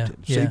about it.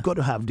 So you've got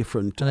to have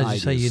different And as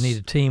ideas. you say, you need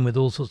a team with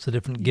all sorts of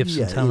different gifts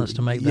and talents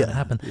to make that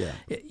happen. Yeah.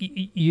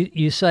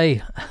 You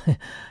say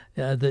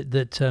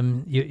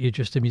that you're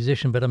just a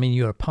musician, but I mean,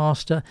 you're a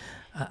pastor.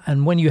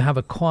 And when you have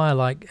a choir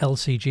like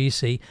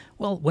LCGC,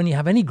 well, when you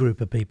have any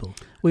group of people,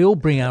 we all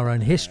bring our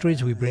own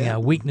histories, we bring our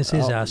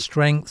weaknesses, our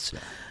strengths,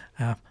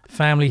 our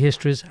family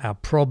histories, our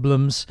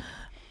problems.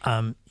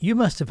 You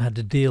must have had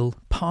to deal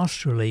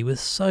pastorally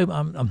with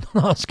I'm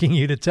not asking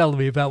you to tell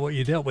me about what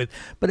you dealt with,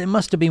 but it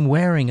must have been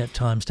wearing at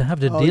times to have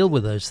to deal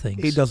with those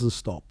things. It doesn't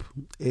stop.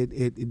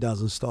 It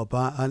doesn't stop.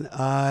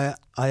 I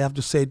have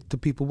to say to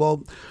people,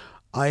 well,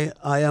 I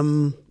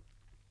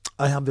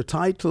have the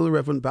title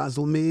Reverend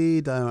Bazil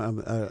Meade.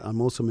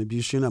 I'm also a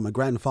musician. I'm a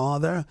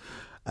grandfather,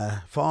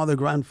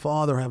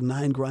 grandfather. I have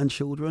 9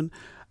 grandchildren,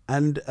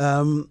 and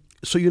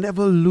so you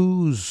never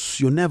lose.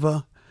 You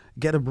never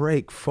get a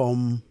break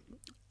from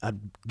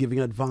giving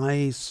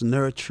advice,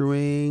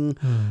 nurturing,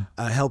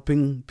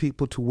 helping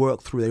people to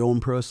work through their own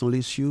personal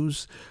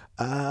issues.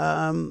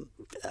 Like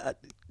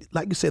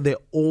you said, there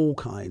are all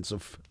kinds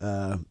of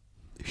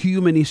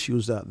human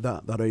issues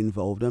that are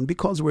involved. And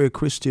because we're a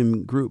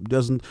Christian group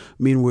doesn't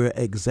mean we're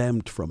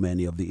exempt from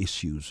any of the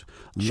issues,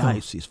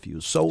 life's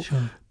issues. So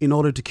in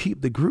order to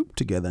keep the group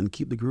together and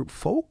keep the group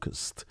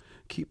focused,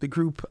 keep the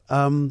group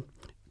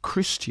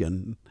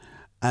Christian,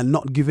 and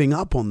not giving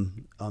up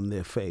on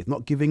their faith,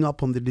 not giving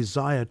up on the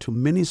desire to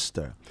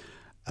minister,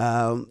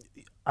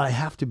 I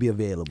have to be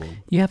available.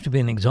 You have to be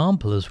an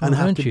example as well,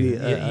 don't you?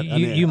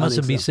 You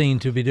mustn't be example. seen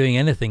to be doing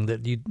anything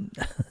that you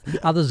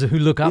others who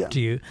look up to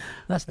you.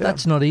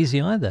 That's not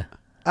easy either.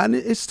 And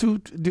it's to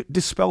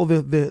dispel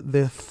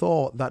the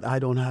thought that I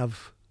don't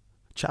have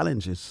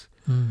challenges.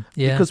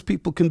 Because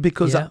people can,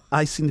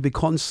 I seem to be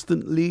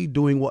constantly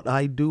doing what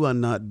I do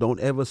and don't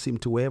ever seem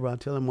to waver. I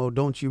tell them, well,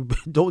 don't you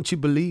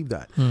believe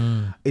that?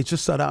 It's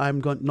just that I'm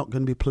not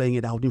going to be playing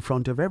it out in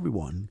front of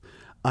everyone.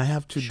 I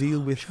have to deal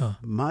with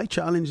my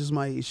challenges,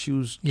 my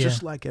issues,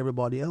 just like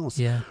everybody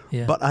else.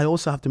 But I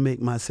also have to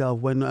make myself,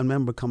 when a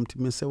member come to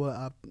me and say,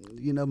 well,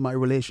 my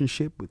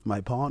relationship with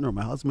my partner,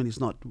 my husband is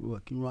not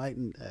working right,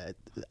 and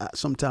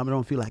sometimes I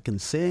don't feel I can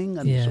sing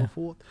and so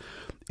forth.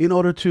 In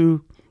order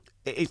to,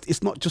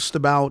 it's not just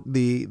about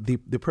the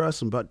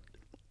person, but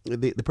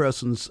the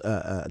person's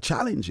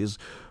challenges,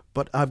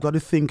 but I've got to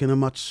think in a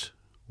much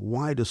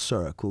wider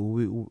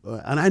circle.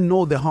 And I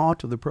know the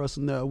heart of the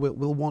person there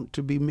will want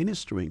to be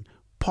ministering.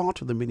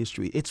 Part of the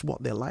ministry, it's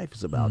what their life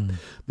is about.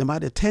 They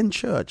might attend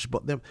church,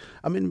 but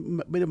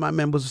many of my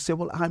members will say,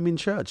 well, I'm in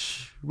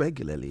church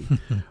regularly,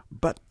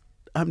 but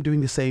I'm doing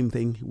the same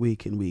thing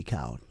week in, week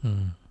out.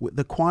 With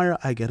the choir,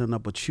 I get an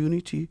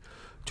opportunity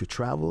to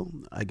travel.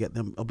 I get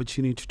the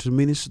opportunity to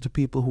minister to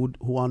people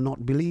who are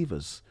not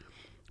believers,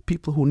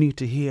 people who need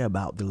to hear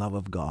about the love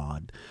of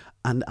God.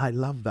 And I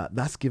love that.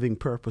 That's giving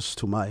purpose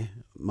to my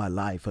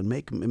life and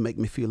make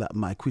me feel that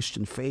my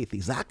Christian faith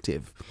is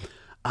active,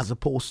 as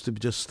opposed to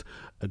just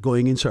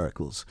going in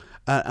circles.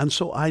 And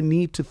so I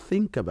need to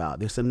think about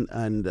this.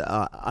 And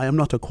I am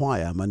not a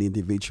choir, I'm an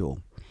individual.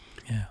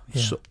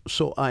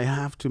 So I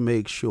have to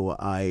make sure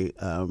I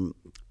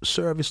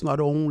service not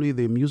only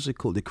the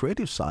musical, the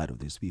creative side of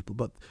these people,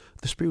 but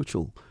the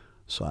spiritual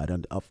side,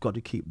 and I've got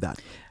to keep that.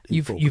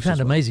 You've had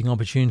amazing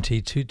opportunity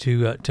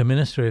to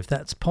minister, if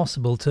that's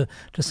possible, to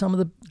some of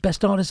the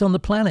best artists on the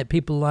planet.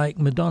 People like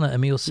Madonna,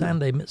 Emile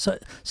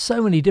Sandé,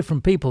 so many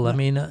different people. I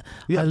mean,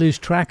 I lose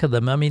track of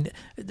them. I mean,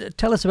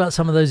 tell us about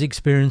some of those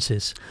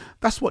experiences.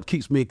 That's what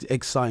keeps me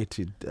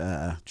excited,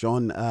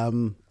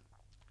 John.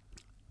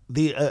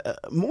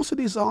 Most of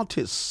these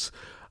artists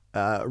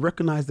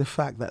recognize the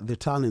fact that the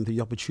talent, the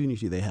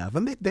opportunity they have,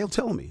 and they'll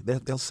tell me,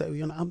 they'll say,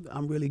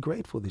 I'm really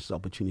grateful for this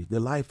opportunity, the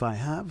life I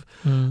have,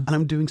 and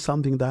I'm doing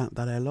something that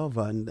I love,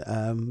 and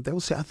they will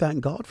say, I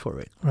thank God for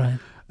it. Right.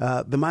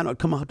 They might not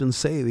come out and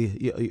say,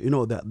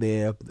 that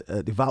they're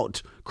a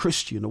devout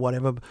Christian or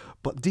whatever,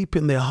 but deep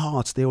in their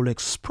hearts, they will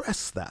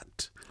express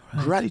that.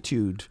 Right.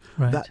 Gratitude,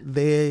 right. that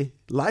their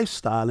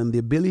lifestyle and the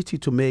ability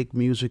to make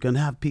music and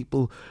have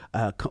people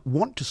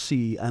want to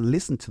see and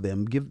listen to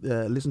them,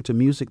 listen to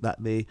music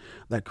that they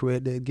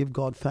create, they give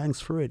God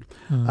thanks for it.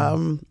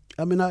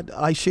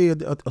 I share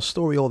a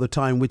story all the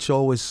time, which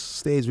always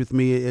stays with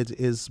me. It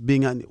is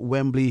being at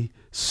Wembley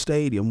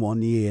Stadium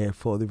one year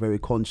for the very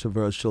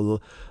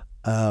controversial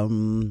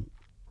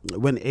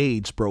when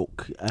AIDS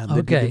broke, and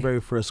they did the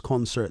very first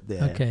concert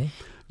there. Okay.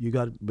 You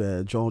got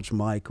George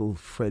Michael,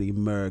 Freddie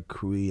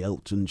Mercury,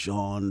 Elton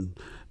John,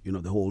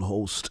 the whole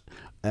host.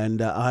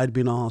 And I had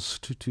been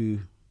asked to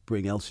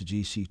bring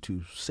LCGC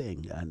to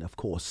sing. And, of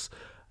course,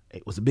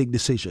 it was a big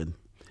decision.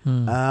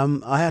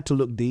 I had to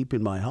look deep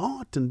in my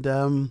heart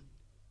and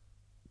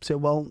say,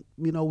 well,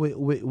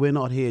 we're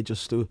not here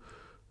just to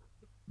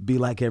be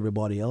like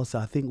everybody else.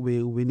 I think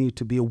we need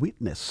to be a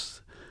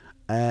witness.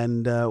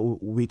 And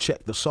we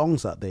checked the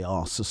songs that they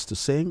asked us to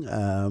sing,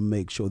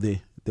 make sure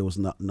there was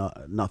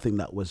nothing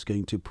that was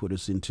going to put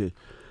us into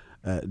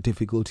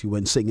difficulty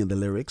when singing the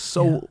lyrics.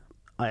 So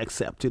I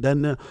accepted.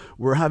 And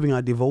we're having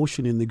our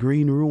devotion in the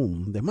green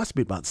room. There must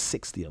be about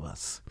 60 of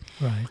us.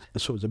 Right.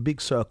 And so it was a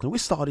big circle. And we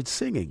started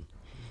singing.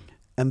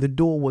 And the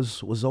door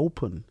was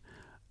open.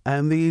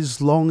 And these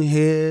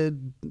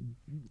long-haired,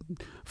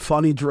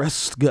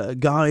 funny-dressed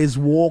guys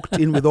walked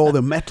in with all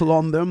the metal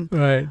on them.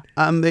 Right.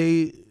 And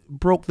they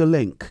broke the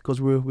link, because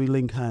we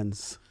link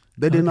hands.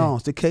 They didn't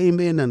ask. They came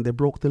in and they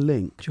broke the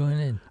link. Join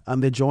in.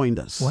 And they joined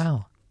us.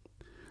 Wow.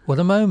 What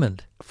a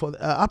moment.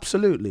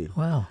 Absolutely.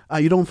 Wow.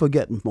 You don't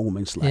forget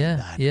moments like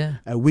that. Yeah.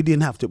 We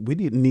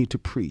didn't need to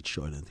preach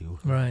or anything.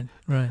 Right.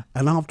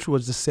 And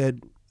afterwards they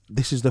said,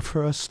 this is the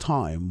first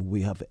time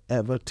we have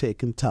ever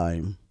taken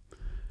time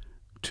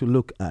to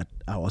look at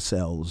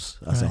ourselves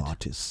as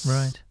artists.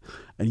 Right.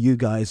 And you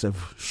guys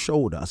have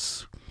showed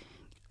us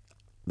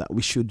that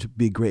we should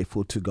be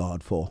grateful to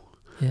God for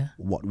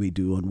what we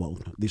do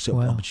and this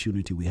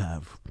opportunity we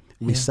have.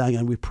 We sang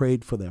and we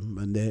prayed for them,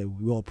 and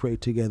we all prayed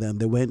together, and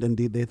they went and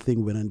did their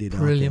thing, went and did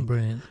our thing.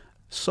 Brilliant.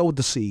 Sowed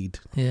the seed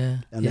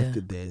and left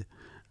it there.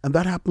 And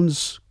that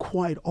happens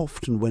quite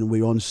often when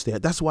we're on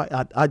stage. That's why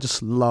I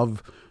just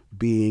love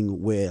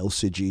being where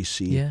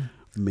LCGC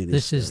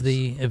ministers. This is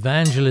the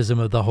evangelism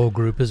of the whole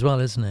group as well,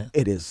 isn't it?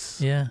 It is.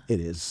 Yeah. It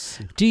is.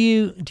 Do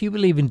you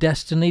believe in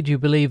destiny? Do you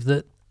believe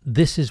that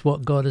this is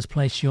what God has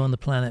placed you on the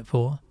planet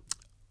for?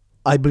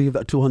 I believe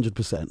that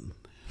 200%.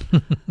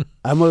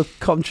 I'm a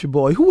country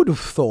boy. Who would have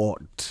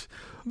thought,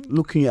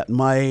 looking at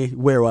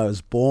where I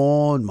was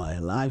born, my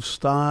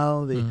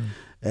lifestyle,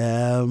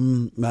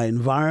 my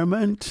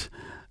environment,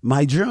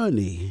 my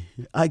journey.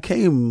 I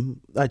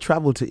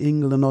traveled to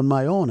England on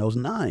my own. I was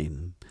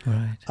 9.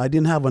 Right. I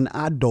didn't have an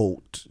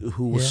adult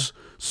who was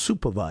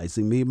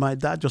supervising me. My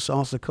dad just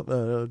asked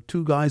 2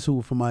 guys who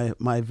were from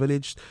my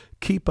village,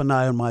 keep an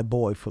eye on my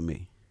boy for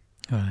me.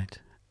 Right.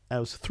 I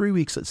was 3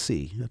 weeks at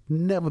sea. I'd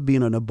never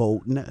been on a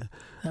boat.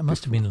 That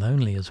must have been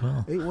lonely as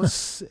well. It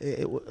was,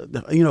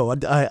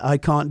 I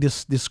can't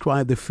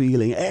describe the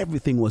feeling.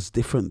 Everything was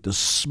different. The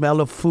smell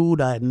of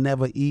food I had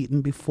never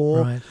eaten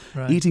before.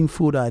 Right. Eating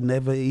food I had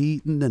never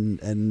eaten,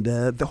 and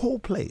the whole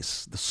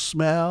place, the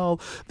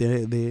smell,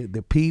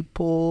 the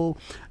people,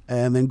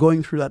 and then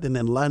going through that and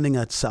then landing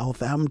at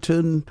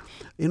Southampton.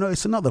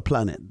 It's another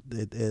planet.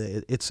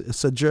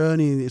 It's a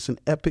journey. It's an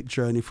epic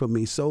journey for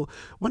me. So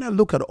when I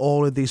look at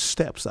all of these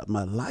steps that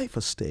my life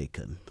has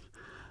taken,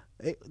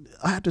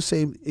 I have to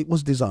say it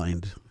was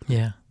designed.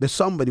 Yeah. There's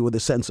somebody with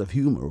a sense of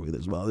humor with it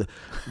as well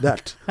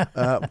that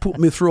put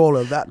me through all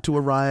of that to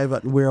arrive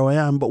at where I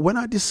am. But when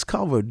I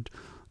discovered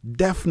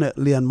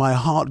definitely, and my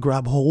heart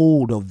grabbed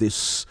hold of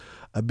this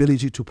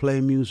ability to play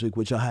music,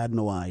 which I had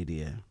no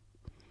idea.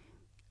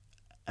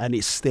 And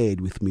it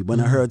stayed with me. When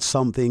I heard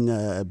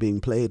something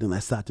being played and I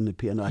sat in the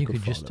piano, I could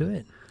follow. Just do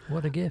it.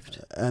 What a gift.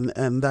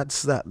 And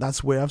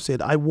that's where I've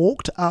said, I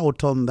walked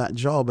out on that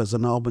job as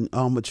an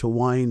amateur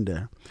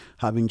winder,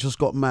 having just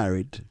got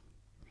married,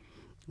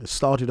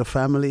 started a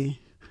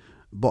family,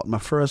 bought my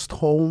first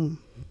home.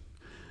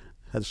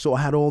 And so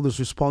I had all those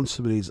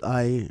responsibilities.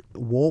 I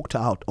walked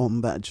out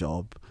on that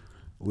job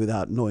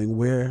without knowing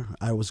where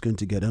I was going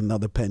to get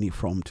another penny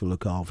from to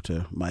look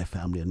after my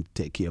family and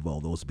take care of all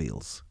those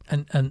bills.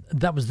 And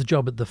that was the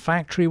job at the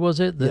factory, was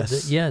it?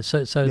 Yes.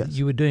 So Yes.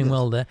 You were doing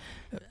well there.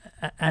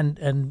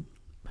 And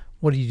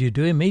what did you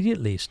do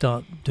immediately?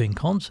 Start doing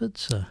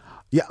concerts?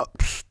 Yeah,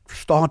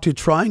 started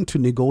trying to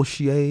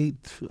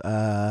negotiate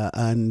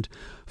and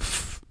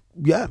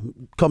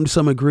come to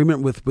some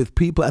agreement with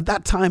people. At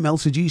that time,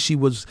 LCGC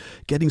was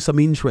getting some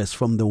interest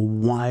from the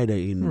wider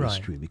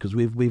industry because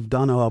we've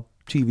done our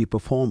TV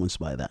performance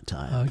by that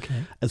time.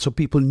 Okay. And so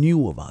people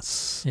knew of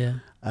us. Yeah.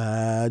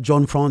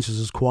 John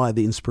Francis's choir,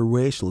 the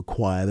Inspirational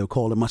Choir, they were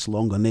called a much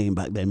longer name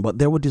back then, but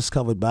they were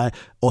discovered by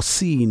or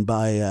seen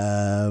by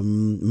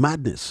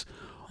Madness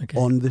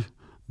on the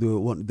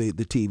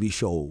TV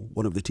show,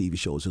 one of the TV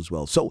shows as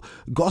well. So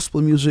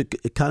gospel music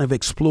kind of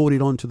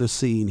exploded onto the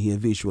scene here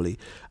visually.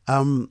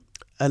 The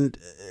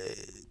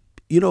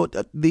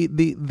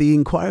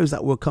inquiries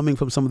that were coming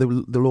from some of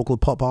the local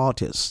pop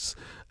artists,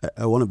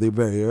 one of the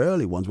very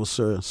early ones was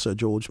Sir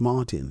George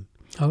Martin.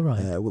 Oh,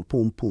 right. Well,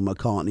 Paul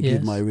McCartney, Yes.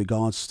 Give my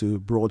regards to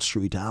Broad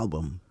Street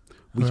album.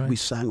 We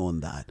sang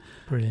on that.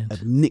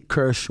 Brilliant. Nick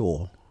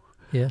Kershaw.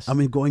 Yes. I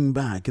mean, going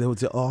back, there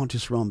was the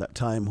artists around that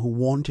time who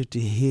wanted to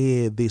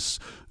hear this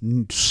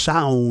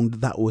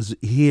sound that was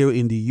here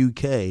in the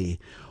UK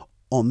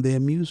on their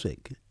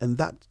music. And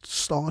that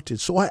started.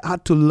 So I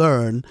had to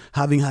learn,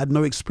 having had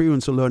no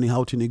experience of learning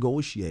how to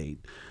negotiate,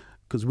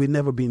 because we'd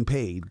never been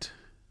paid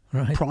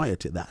prior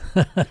to that.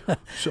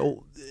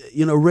 So,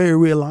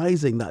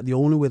 realizing that the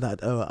only way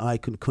that I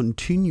could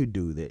continue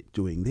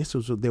doing this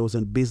was there was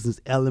a business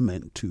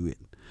element to it.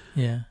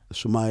 Yeah.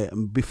 So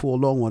before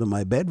long, one of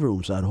my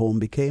bedrooms at home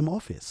became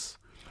office.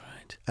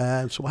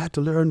 Right. So I had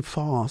to learn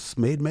fast,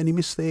 made many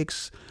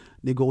mistakes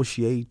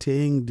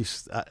negotiating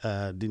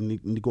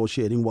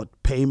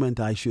what payment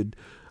I should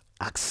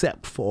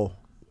accept for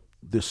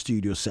the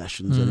studio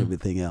sessions and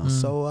everything else.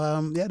 So,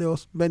 there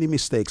was many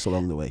mistakes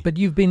along the way. But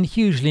you've been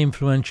hugely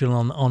influential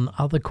on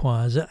other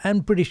choirs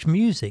and British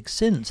music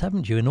since,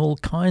 haven't you, in all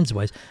kinds of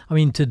ways? I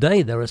mean,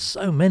 today there are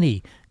so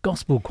many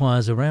gospel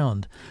choirs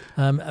around.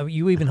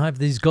 You even have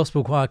these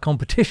gospel choir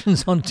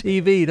competitions on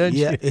TV, don't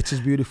you? Yeah, it is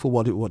beautiful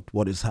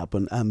what has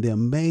happened. And the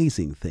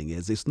amazing thing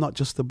is, it's not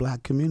just the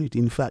black community.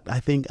 In fact, I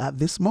think at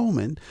this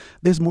moment,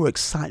 there's more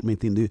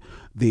excitement in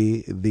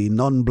the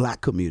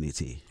non-black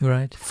community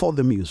for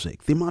the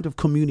music. The amount of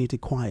community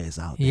choirs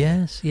out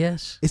there.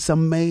 Yes. It's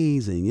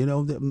amazing,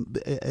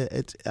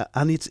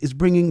 and it's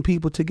bringing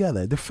people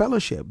together. The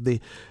fellowship, the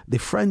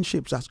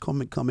friendships that's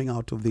coming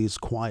out of these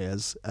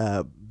choirs,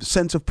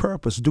 sense of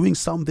purpose, doing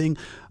something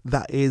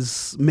that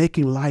is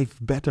making life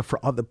better for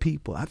other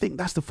people. I think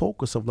that's the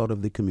focus of a lot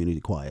of the community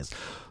choirs.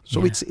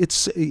 So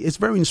it's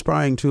very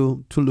inspiring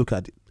to look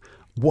at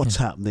what's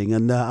happening,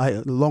 and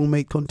long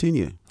may it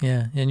continue.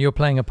 Yeah, and you're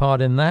playing a part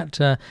in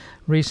that.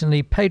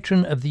 Recently,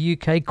 patron of the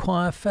UK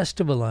Choir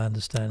Festival, I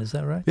understand. Is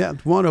that right? Yeah,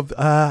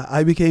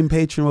 I became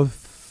patron of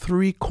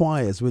 3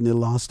 choirs within the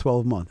last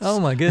 12 months. Oh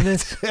my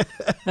goodness.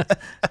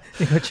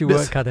 You got your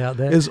work cut out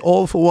there. There's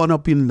all for one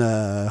up in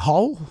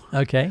Hull.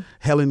 Okay.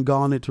 Helen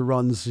Garnett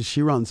runs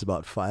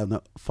about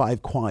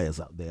five choirs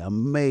up there.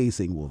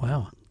 Amazing woman.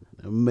 Wow.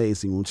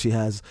 Amazing woman. She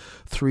has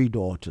 3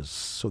 daughters,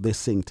 so they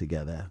sing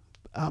together.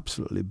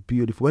 Absolutely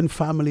beautiful. When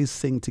families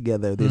sing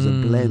together, there's a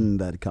blend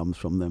that comes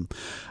from them.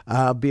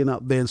 I've been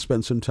up there and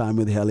spent some time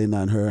with Helen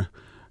and her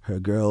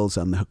girls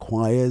and her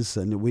choirs,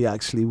 and we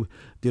actually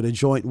did a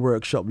joint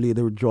workshop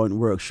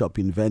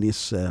in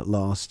Venice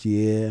last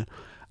year.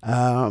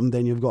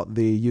 Then you've got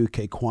the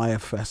UK Choir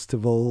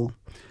Festival,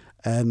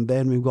 and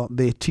then we've got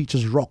the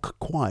Teachers Rock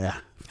Choir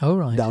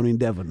down in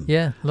Devon.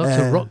 Yeah, lots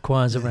of rock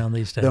choirs around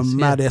these days. The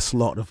maddest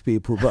lot of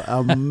people, but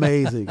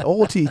amazing.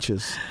 All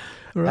teachers.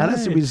 Right. And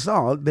as a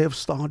result, they've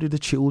started a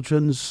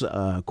children's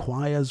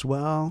choir as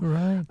well.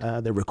 Right.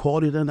 They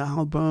recorded an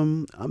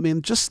album. I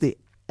mean, just the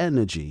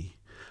energy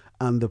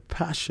and the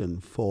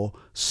passion for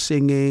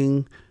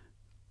singing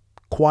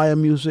choir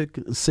music,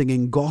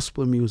 singing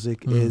gospel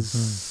music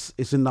is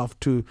enough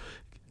to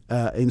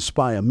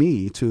inspire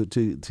me to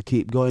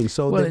keep going.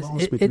 So they've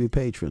asked me to be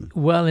patron.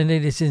 Well, and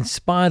it has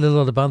inspired a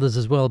lot of others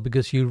as well,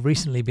 because you've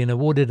recently been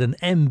awarded an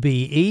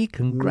MBE.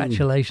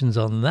 Congratulations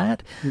on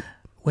that.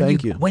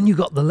 Thank you. When you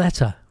got the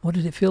letter, what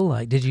did it feel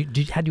like?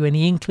 Had you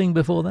any inkling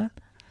before that?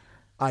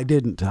 I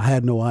didn't. I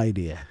had no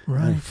idea.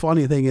 Right. And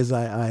funny thing is,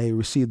 I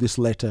received this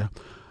letter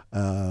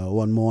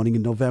one morning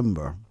in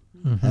November,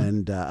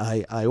 and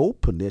I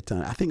opened it,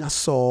 and I think I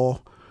saw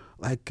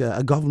like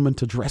a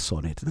government address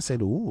on it, and I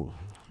said, "Oh,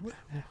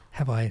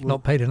 have I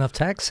not paid enough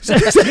tax?"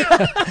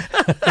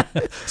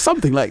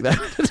 Something like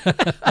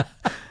that.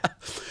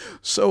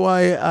 So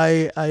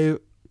I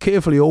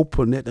carefully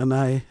opened it, and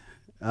I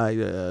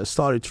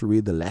started to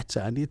read the letter,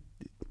 and it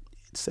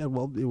said,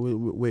 "Well,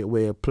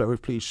 we're very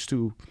pleased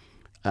to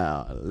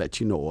let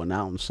you know,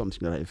 announce something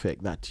to that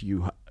effect, that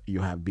you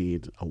have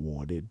been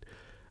awarded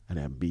an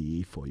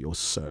MBE for your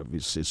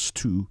services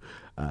to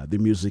the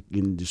music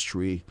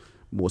industry,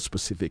 more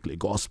specifically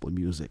gospel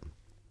music."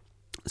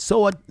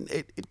 So it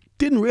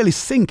didn't really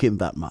sink in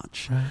that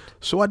much. Right.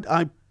 So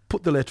I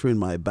put the letter in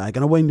my bag,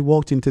 and I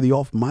walked into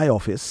my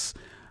office.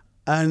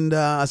 And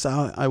as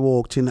I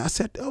walked in, I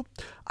said, "Oh,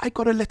 I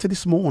got a letter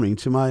this morning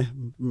to my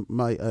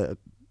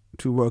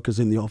 2 workers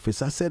in the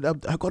office." I said,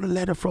 "I got a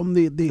letter from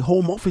the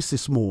Home Office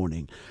this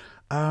morning,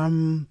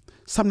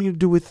 something to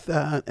do with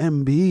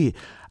MBE."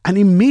 And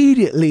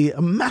immediately,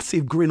 a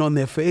massive grin on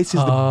their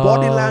faces. The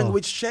body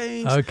language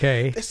changed.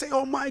 Okay. They say,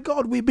 "Oh my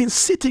God, we've been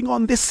sitting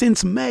on this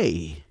since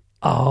May."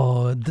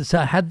 Oh, so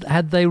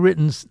had they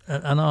written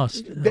and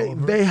asked?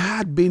 They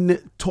had been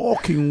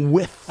talking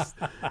with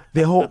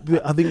the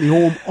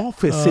Home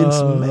Office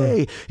since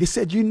May. He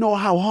said, "You know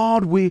how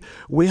hard we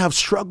have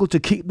struggled to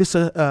keep this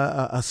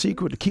a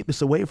secret, to keep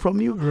this away from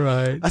you."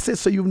 Right. I said,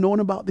 "So you've known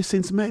about this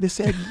since May?" They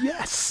said,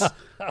 "Yes."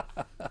 Great.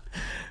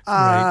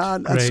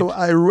 And so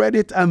I read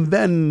it, and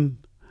then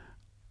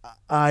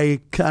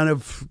I kind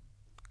of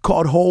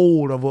caught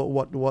hold of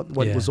what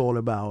it was all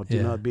about.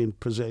 You know, being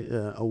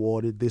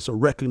awarded this or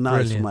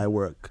recognized for my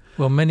work.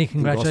 Well, many in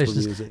gospel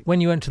congratulations. music. When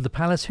you went to the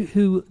palace,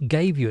 who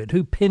gave you it?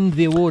 Who pinned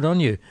the award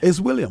on you? It's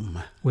William.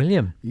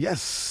 William.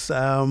 Yes.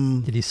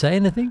 Did he say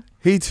anything?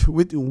 We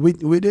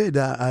did.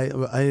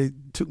 I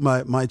took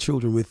my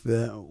children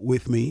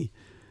with me,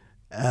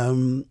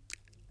 and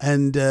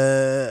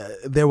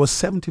there were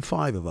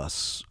 75 of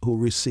us who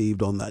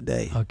received on that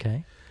day.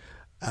 Okay.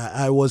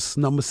 I was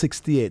number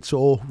 68,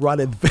 so right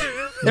at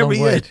Long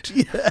every wait.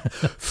 end,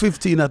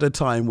 15 at a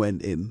time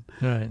went in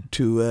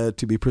to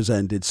be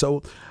presented.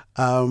 So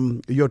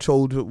you're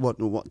told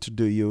what to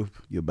do.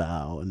 You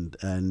bow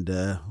and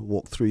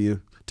walk through.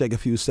 You take a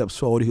few steps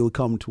forward. He'll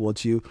come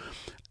towards you,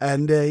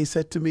 and he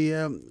said to me,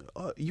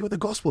 "You're the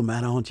gospel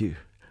man, aren't you?"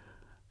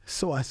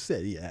 So I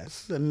said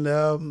yes, and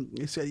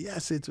he said,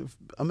 "Yes, it's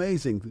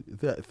amazing.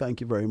 Thank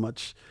you very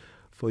much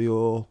for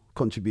your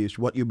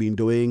contribution, what you've been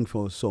doing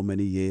for so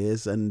many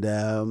years. And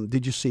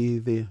did you see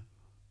the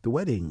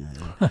wedding?"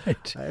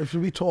 Right.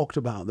 We talked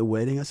about the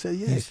wedding. I said,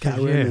 "Yes,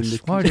 Karen." Yes.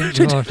 And Why didn't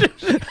you?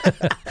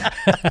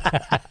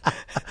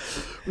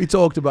 we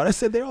talked about it. I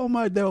said,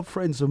 they're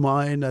friends of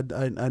mine.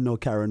 I know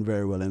Karen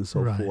very well and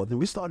so forth. And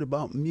we started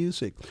about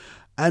music.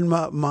 And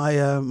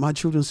my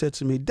children said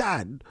to me,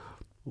 "Dad,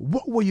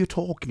 what were you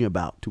talking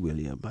about to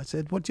William?" I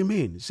said, "What do you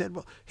mean?" He said,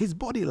 "Well, his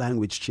body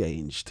language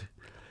changed.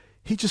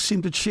 He just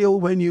seemed to chill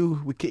when he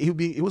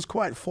was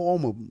quite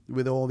formal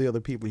with all the other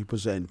people he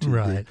presented.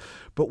 Right.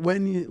 But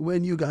when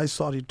you guys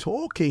started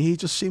talking, he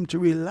just seemed to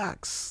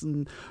relax.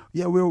 And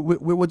we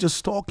were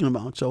just talking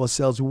about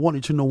ourselves. We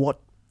wanted to know what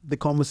the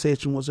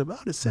conversation was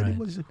about." It said it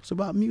was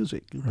about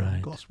music,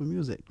 gospel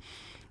music,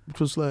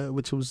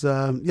 which was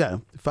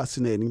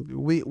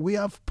fascinating. We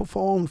have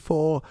performed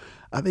for,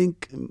 I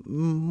think,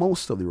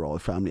 most of the royal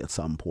family at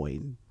some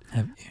point.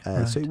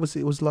 So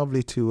it was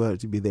lovely to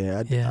be there.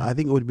 I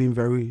think it would have been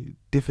very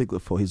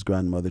difficult for his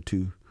grandmother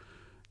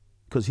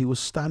because he was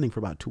standing for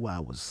about 2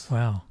 hours.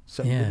 Wow.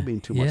 So it would have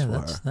been too much for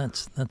her.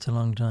 That's a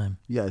long time.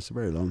 Yeah, it's a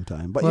very long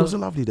time. But it was a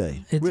lovely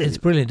day. It's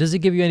brilliant. Does it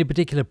give you any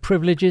particular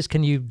privileges?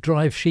 Can you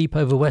drive sheep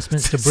over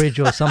Westminster Bridge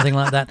or something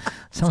like that?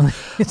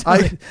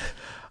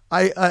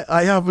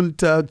 I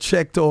haven't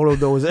checked all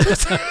of those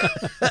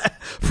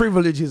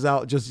privileges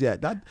out just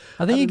yet.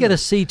 I think you get a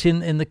seat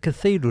in the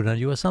cathedral, don't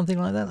you, or something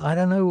like that? I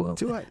don't know.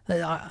 Do I?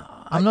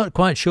 I'm not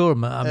quite sure.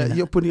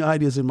 You're putting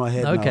ideas in my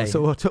head now. Okay.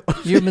 So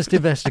you must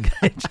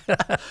investigate.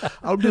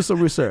 I'll do some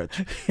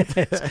research.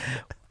 Yes.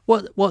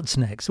 What's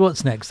next?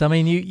 What's next? I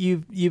mean,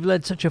 you've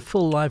led such a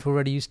full life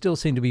already. You still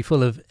seem to be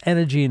full of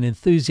energy and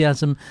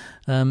enthusiasm,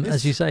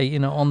 as you say. You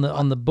know,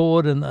 on the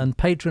board and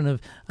patron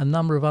of a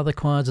number of other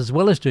choirs, as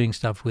well as doing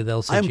stuff with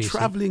LCGC. I'm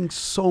traveling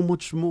so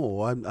much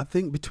more. I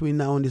think between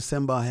now and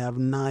December, I have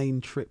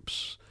 9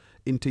 trips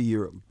into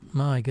Europe.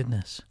 My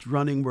goodness.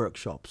 Running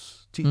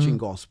workshops, teaching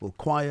gospel,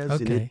 choirs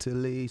in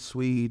Italy,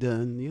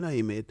 Sweden, you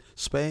name it,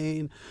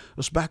 Spain,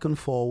 just back and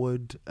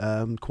forward.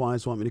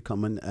 Choirs want me to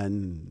come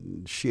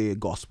and share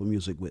gospel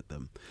music with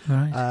them.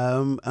 Right.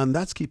 And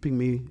that's keeping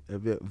me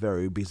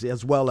very busy,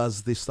 as well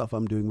as the stuff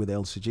I'm doing with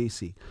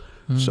LCGC.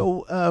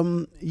 So,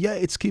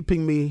 it's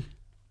keeping me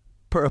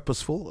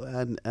purposeful,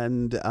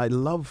 and I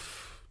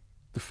love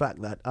the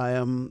fact that I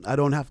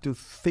don't have to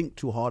think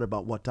too hard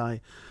about what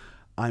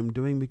I'm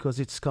doing, because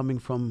it's coming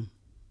from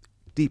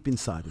deep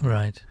inside of me.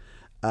 Right.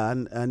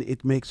 And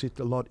it makes it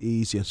a lot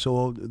easier.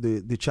 So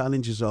the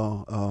challenges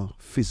are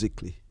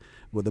physically,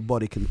 where the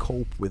body can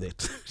cope with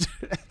it.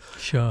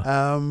 Sure.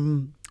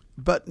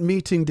 But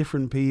meeting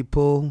different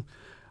people,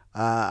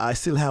 I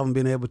still haven't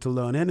been able to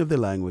learn any of the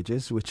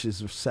languages, which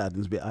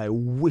saddens me. I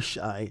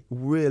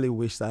really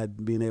wish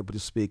I'd been able to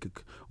speak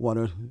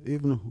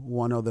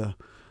one other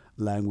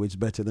language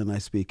better than I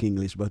speak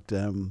English, but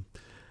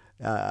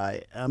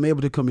I'm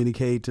able to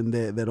communicate, and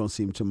they don't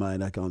seem to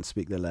mind. I can't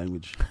speak their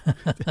language.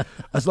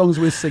 As long as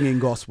we're singing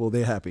gospel,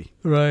 they're happy.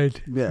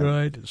 Right. Yeah.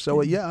 Right.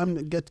 So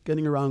I'm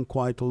getting around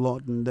quite a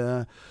lot,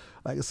 and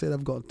like I said,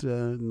 I've got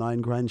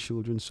 9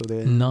 grandchildren. So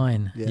they're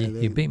 9. Yeah,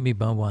 you beat me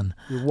by 1.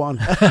 1.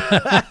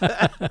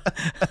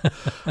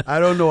 I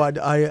don't know.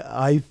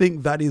 I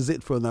think that is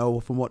it for now.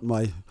 From what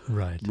my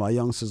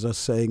youngsters are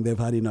saying, they've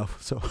had enough.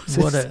 So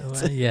what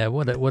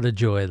a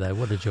joy though.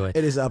 What a joy.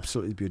 It is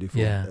absolutely beautiful.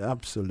 Yeah,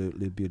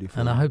 absolutely beautiful.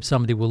 And I hope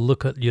somebody will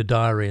look at your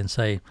diary and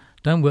say,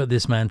 "Don't work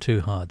this man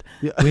too hard.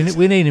 Yeah.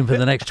 We need him for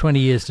the next 20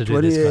 years to do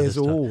 20 this years,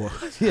 kind of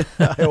stuff." Yeah,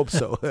 I hope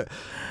so.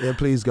 Yeah,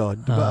 please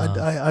God. But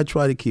I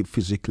try to keep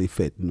physically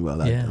fit, and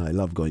I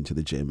love going to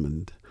the gym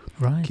and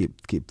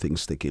keep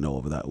things sticking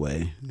over that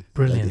way.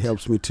 Brilliant. It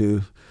helps me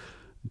to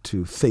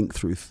to think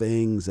through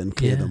things and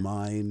clear the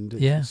mind.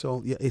 Yeah.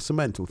 So it's a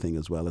mental thing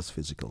as well as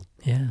physical.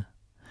 Yeah.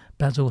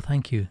 Basil,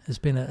 thank you. It's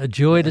been a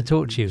joy to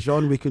talk to you.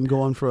 John, we can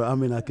go on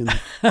I can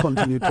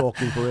continue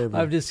talking forever.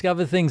 I've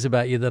discovered things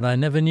about you that I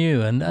never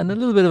knew, and a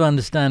little bit of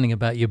understanding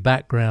about your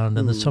background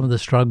and some of the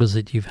struggles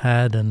that you've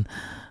had, and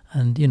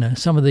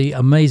some of the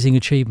amazing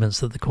achievements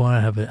that the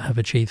choir have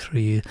achieved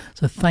through you.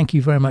 So thank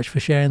you very much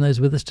for sharing those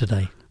with us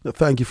today.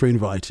 Thank you for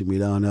inviting me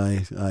down.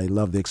 I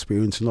love the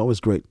experience, and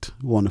always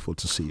wonderful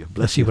to see you.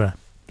 Bless you, brother.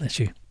 Bless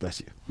you. Bless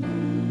you.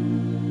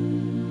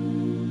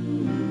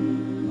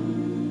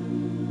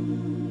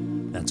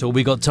 That's all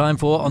we got time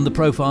for on The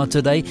Profile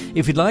today.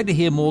 If you'd like to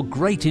hear more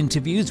great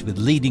interviews with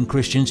leading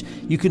Christians,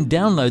 you can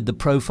download the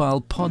Profile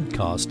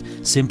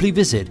podcast. Simply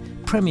visit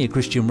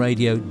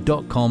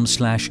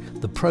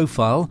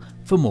premierchristianradio.com/theprofile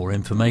for more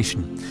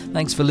information.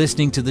 Thanks for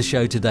listening to the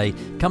show today.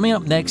 Coming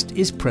up next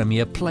is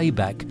Premier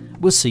Playback.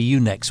 We'll see you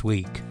next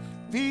week.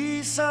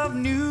 Piece of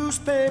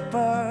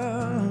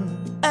newspaper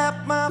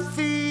at my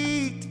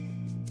feet.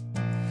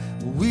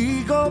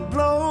 We go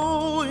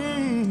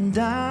blowing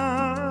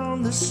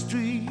down the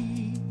street.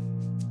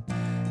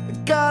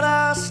 Got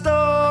our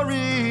stories,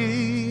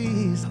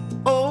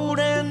 old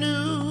and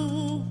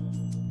new.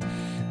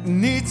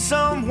 Need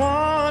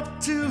someone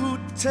to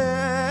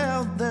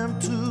tell them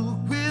to.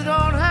 We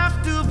don't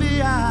have to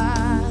be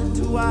eye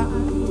to eye,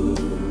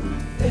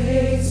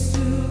 Face to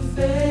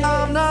face,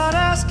 I'm not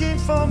asking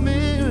for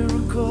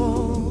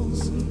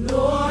miracles,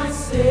 Lord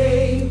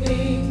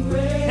saving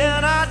grace,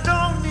 and I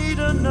don't need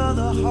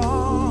another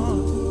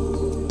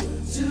heart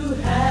to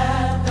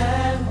have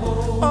and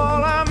hold.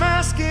 All I'm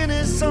asking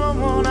is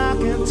someone I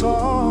can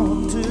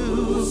talk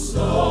to.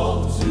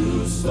 Soul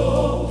to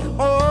soul,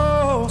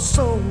 Oh,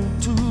 soul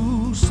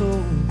to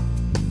soul.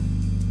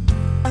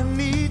 I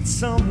need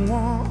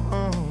someone.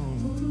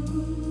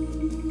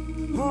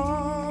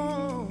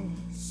 Oh,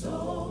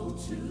 soul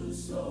to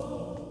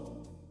soul.